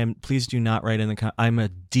that I am. Please do not write in the. I'm a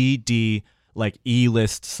DD like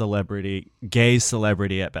E-list celebrity, gay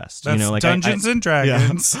celebrity at best. that's like Dungeons and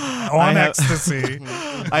Dragons on ecstasy.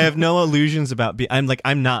 I have no illusions about.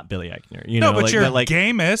 I'm not Billy Eichner. No, but like, you're like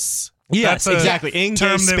gayness. Yes, That's a exactly. In gay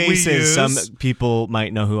term that we spaces, some use. people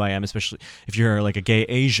might know who I am, especially if you're like a gay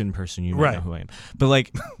Asian person, you might Right. know who I am. But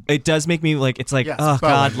like, it does make me like, it's like, Yes, oh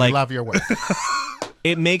Bowen, God, we like love your work.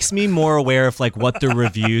 it makes me more aware of like what the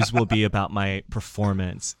reviews will be about my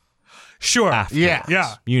performance Sure. after. Yeah.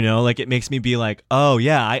 Yeah. Like it makes me be like, oh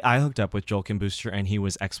yeah, I hooked up with Joel Kim Booster and he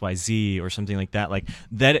was XYZ or something like that. Like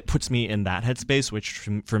that, it puts me in that headspace, which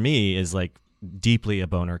for me is like deeply a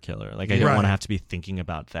boner killer. Like I don't Right. want to have to be thinking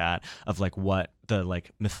about that, of like what the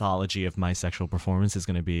like mythology of my sexual performance is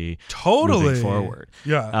going to be Totally. moving forward.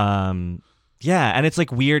 Yeah. Yeah, and it's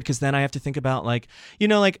like weird because then I have to think about like,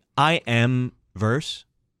 like I am verse.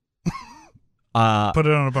 Put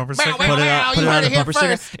it on a bumper sticker. Wow, wow. Put you it on heard a it here bumper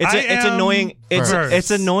sticker. first. It's I it's am annoying. verse.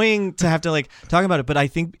 It's annoying to have to like talk about it, but I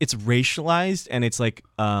think it's racialized and it's like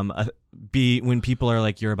when people are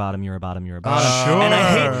like, you're a bottom, you're a bottom, you're a bottom. Sure. And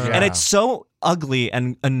I hate, Yeah. and it's so ugly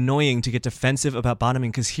and annoying to get defensive about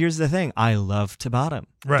bottoming because here's the thing: I love to bottom.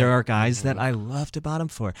 Right. There are guys that I love to bottom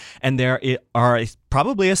for, and there are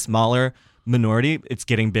probably a smaller minority. It's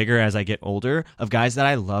getting bigger as I get older of guys that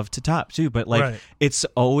I love to top too. But like, Right. it's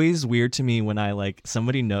always weird to me when I like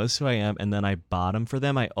somebody knows who I am and then I bottom for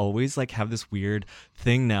them. I always like have this weird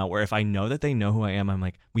thing now where if I know that they know who I am, I'm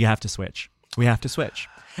like, we have to switch. We have to switch.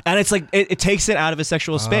 And it's like it takes it out of a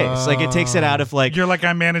sexual space. Like it takes it out of like You're like,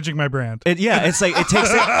 I'm managing my brand. it's like it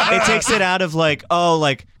takes it out of like, oh,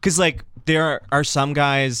 like because like there are some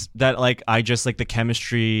guys that like I just like the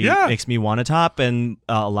chemistry Yeah. makes me want to top, and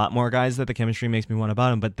a lot more guys that the chemistry makes me want to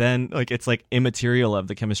bottom. But then like it's like immaterial of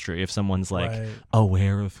the chemistry if someone's like Right.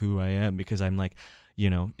 aware of who I am, because I'm like,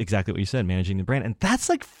 exactly what you said, managing the brand, and that's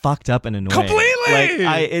like fucked up and annoying. Completely!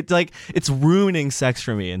 Like it's ruining sex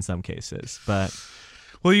for me in some cases, but.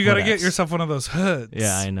 Well, you got to Whatevs. get yourself one of those hoods.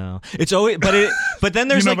 Yeah, I know. It's always, but then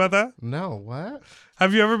there's You know like, about that? No, what?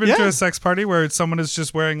 Have you ever been to Yeah. a sex party where someone is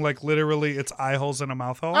just wearing like literally its eye holes and a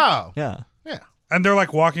mouth hole? Oh, yeah. yeah. And they're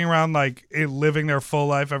like walking around like living their full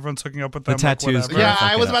life. Everyone's hooking up with them. The tattoos Like, Very Yeah,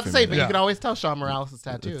 whatever. I was fucking about up to for say, me. but Yeah. you can always tell Sean Morales'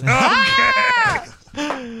 tattoos.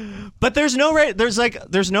 But there's no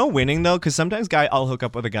there's no winning though, because sometimes I'll hook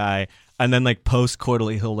up with a guy and then like post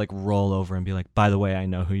coitally he'll like roll over and be like, by the way, I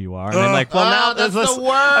know who you are. And I'm like, well, now that's the I was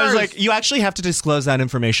worst. like, you actually have to disclose that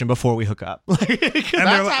information before we hook up. And That's they're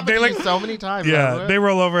happened they to like me so many times. yeah, hasn't it? they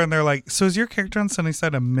roll over and they're like, so is your character on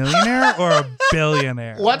Sunnyside a millionaire or a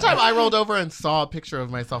billionaire? One time I rolled over and saw a picture of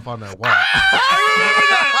myself on their wall.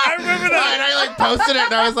 I remember And that. I like posted it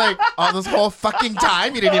and I was like, oh, this whole fucking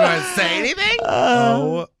time you didn't even say anything?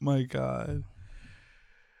 Oh my god.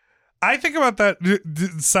 I think about that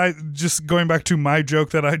side, just going back to my joke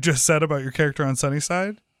that I just said about your character on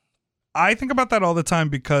Sunnyside. I think about that all the time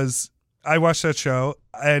because I watch that show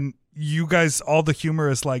and you guys, all the humor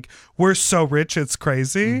is like, we're so rich, it's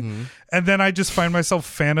crazy. Mm-hmm. And then I just find myself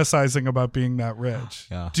fantasizing about being that rich.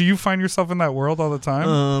 Yeah. Do you find yourself in that world all the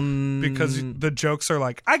time? Because the jokes are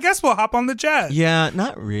like, I guess we'll hop on the jet. Yeah,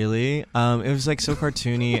 not really. It was like so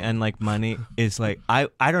cartoony and like money is like, I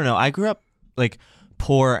don't know. I grew up like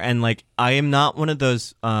poor and like I am not one of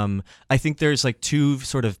those I think there's like two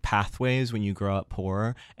sort of pathways when you grow up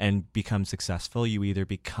poor and become successful. You either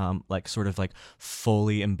become like sort of like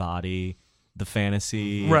fully embody the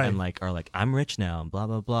fantasy and like are like I'm rich now and blah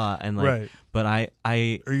blah blah and like but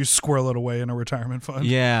I or you squirrel it away in a retirement fund.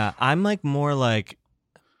 Yeah, I'm like more like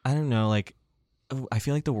I don't know, like I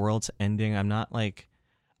feel like the world's ending. I'm not like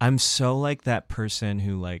I'm so like that person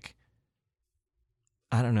who like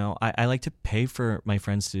I don't know. I like to pay for my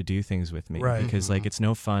friends to do things with me because like it's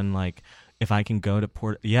no fun. Like if I can go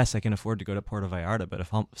to yes, I can afford to go to Puerto Vallarta, but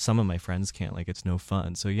if some of my friends can't, like it's no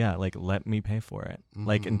fun. So yeah, like let me pay for it.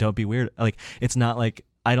 Like and don't be weird. Like it's not like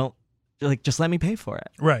I don't like just let me pay for it.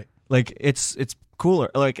 Right. Like it's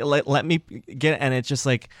cooler. Like let me get it. And it's just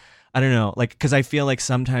like I don't know. Like because I feel like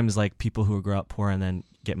sometimes like people who grow up poor and then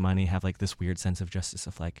get money have like this weird sense of justice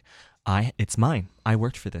of like it's mine. I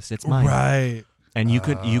worked for this. It's mine. Right. And you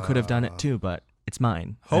could have done it too, but it's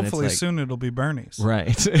mine. Hopefully it's like, soon it'll be Bernie's. Right,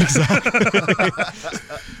 exactly.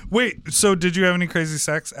 Wait, so did you have any crazy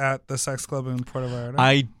sex at the sex club in Puerto Vallarta?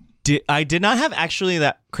 I did not have actually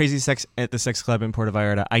that crazy sex at the sex club in Puerto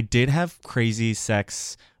Vallarta. I did have crazy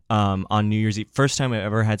sex on New Year's Eve. First time I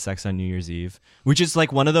ever had sex on New Year's Eve, which is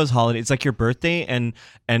like one of those holidays. It's like your birthday and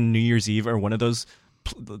New Year's Eve are one of those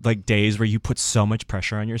like days where you put so much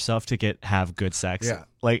pressure on yourself to have good sex,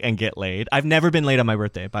 like and get laid. I've never been laid on my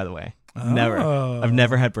birthday, by the way. Never. I've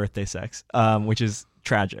never had birthday sex, which is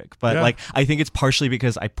tragic. But like I think it's partially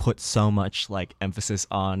because I put so much like emphasis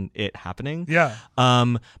on it happening. Yeah.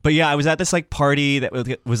 But yeah, I was at this like party that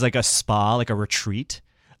was like a spa, like a retreat,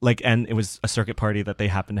 like, and it was a circuit party that they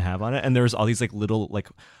happened to have on it, and there was all these like little like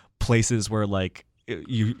places where like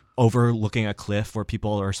you overlooking a cliff where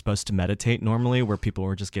people are supposed to meditate normally, where people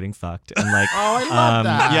were just getting fucked and like oh, I love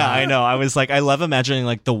that. Yeah, I know. I was like, I love imagining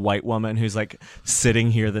like the white woman who's like sitting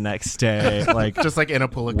here the next day, like just like in a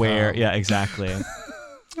pool of where, yeah, exactly.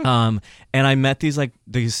 And I met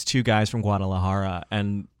these two guys from Guadalajara,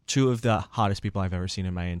 and two of the hottest people I've ever seen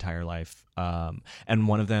in my entire life. And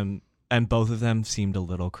one of them. And both of them seemed a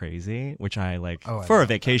little crazy, which I like. Oh, for a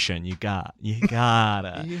vacation, you gotta, you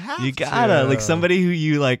gotta, like somebody who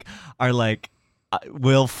you like are like,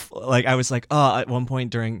 like I was like, oh, at one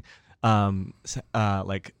point during,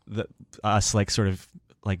 like us like sort of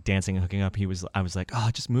like dancing and hooking up, I was like, oh,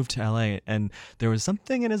 just move to LA, and there was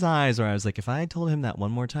something in his eyes where I was like, if I told him that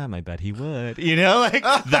one more time, I bet he would, you know, like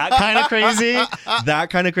that kind of crazy. That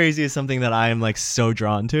kind of crazy is something that I am like so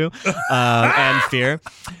drawn to, and fear.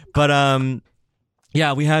 But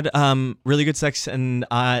yeah, we had really good sex, and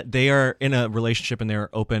they are in a relationship and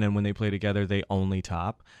they're open, and when they play together, they only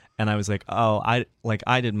top. And I was like, oh,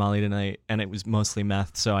 I did Molly tonight, and it was mostly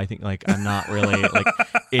meth, so I think like I'm not really like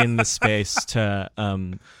in the space to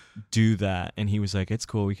do that. And he was like, it's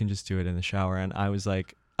cool, we can just do it in the shower. And I was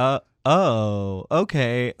like, oh,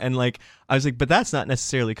 okay. And like I was like, but that's not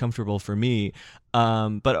necessarily comfortable for me.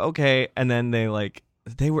 But okay. And then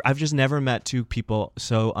I've just never met two people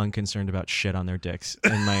so unconcerned about shit on their dicks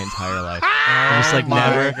in my entire life. I'm just like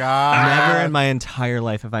never in my entire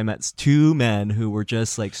life have I met two men who were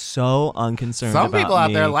just like so unconcerned about me. Some people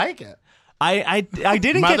out there like it. I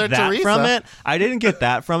didn't get that Teresa. From it. I didn't get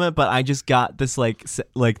that from it, but I just got this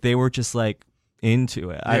like they were just like into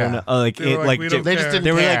it. I don't know. Like they were like just didn't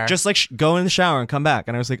they were care. like just like go in the shower and come back,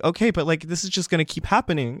 and I was like, okay, but like this is just gonna keep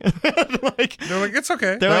happening. Like they're like, it's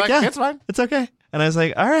okay. They're like, yeah, it's fine. It's okay. And I was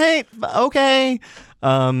like, all right, okay.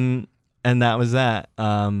 And that was that.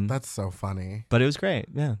 That's so funny. But it was great.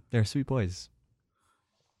 Yeah, they're sweet boys.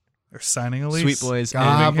 They're signing a lease. Sweet boys.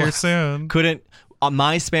 Moving here soon. Couldn't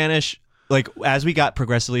my Spanish. Like, as we got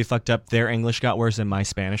progressively fucked up, their English got worse and my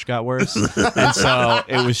Spanish got worse. And so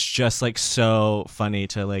it was just, like, so funny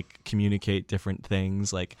to, like, communicate different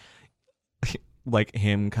things. Like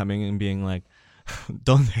him coming and being like,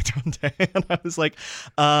 donde? And I was like,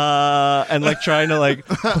 and, like, trying to, like...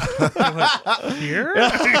 like here?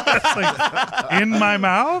 It's like, in my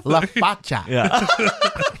mouth? La facha. Yeah.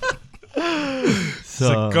 So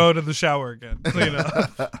like, go to the shower again. You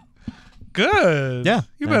know? Good. Yeah.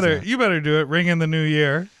 You better do it. Ring in the new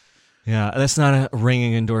year. Yeah, that's not a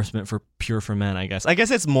ringing endorsement for Pure for Men, I guess. I guess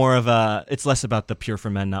it's more of it's less about the Pure for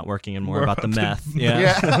Men not working and more about the meth.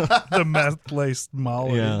 Yeah. The meth-laced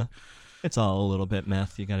Molly. Yeah. It's all a little bit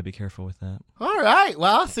meth. You got to be careful with that. All right.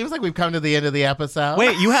 Well, seems like we've come to the end of the episode.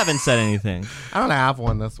 Wait, you haven't said anything. I don't have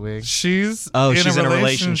one this week. She's in a a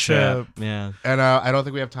relationship. Yeah. And I don't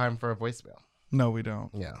think we have time for a voicemail. No, we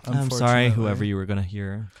don't. Yeah. I'm sorry, whoever you were going to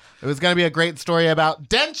hear. It was going to be a great story about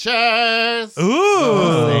dentures.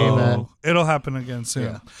 Ooh. It'll happen again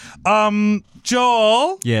soon. Yeah.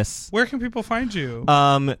 Joel. Yes. Where can people find you?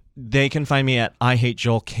 They can find me at I Hate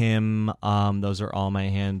Joel Kim. Those are all my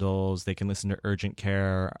handles. They can listen to Urgent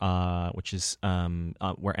Care, which is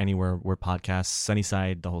anywhere where podcasts.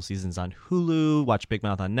 Sunnyside, the whole season's on Hulu. Watch Big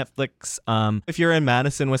Mouth on Netflix. If you're in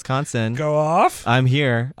Madison, Wisconsin, go off. I'm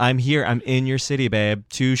here. I'm in your city, babe.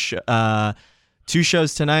 Two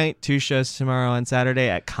shows tonight, 2 shows tomorrow and Saturday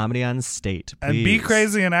at Comedy on State. Please. And be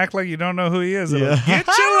crazy and act like you don't know who he is. It'll get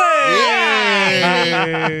you laid.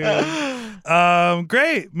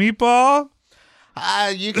 Great. Meatball.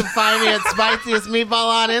 You can find me at Spiciest Meatball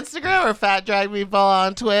on Instagram or Fat Drag Meatball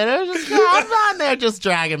on Twitter. I'm on there just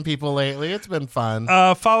dragging people lately. It's been fun.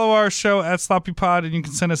 Follow our show at Sloppy Pod, and you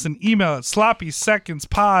can send us an email at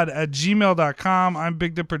sloppysecondspod@gmail.com. I'm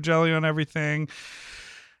Big Dipper Jelly on everything.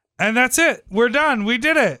 And that's it. We're done. We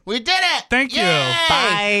did it. We did it. Thank you.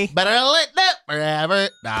 Bye. Better lit it forever.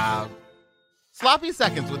 Sloppy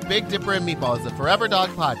Seconds with Big Dipper and Meatball is a Forever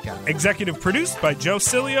Dog podcast. Executive produced by Joe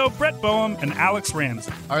Cilio, Brett Boehm, and Alex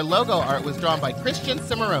Ramsey. Our logo art was drawn by Christian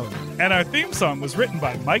Cimarroni. And our theme song was written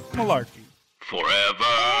by Mike Malarkey. Forever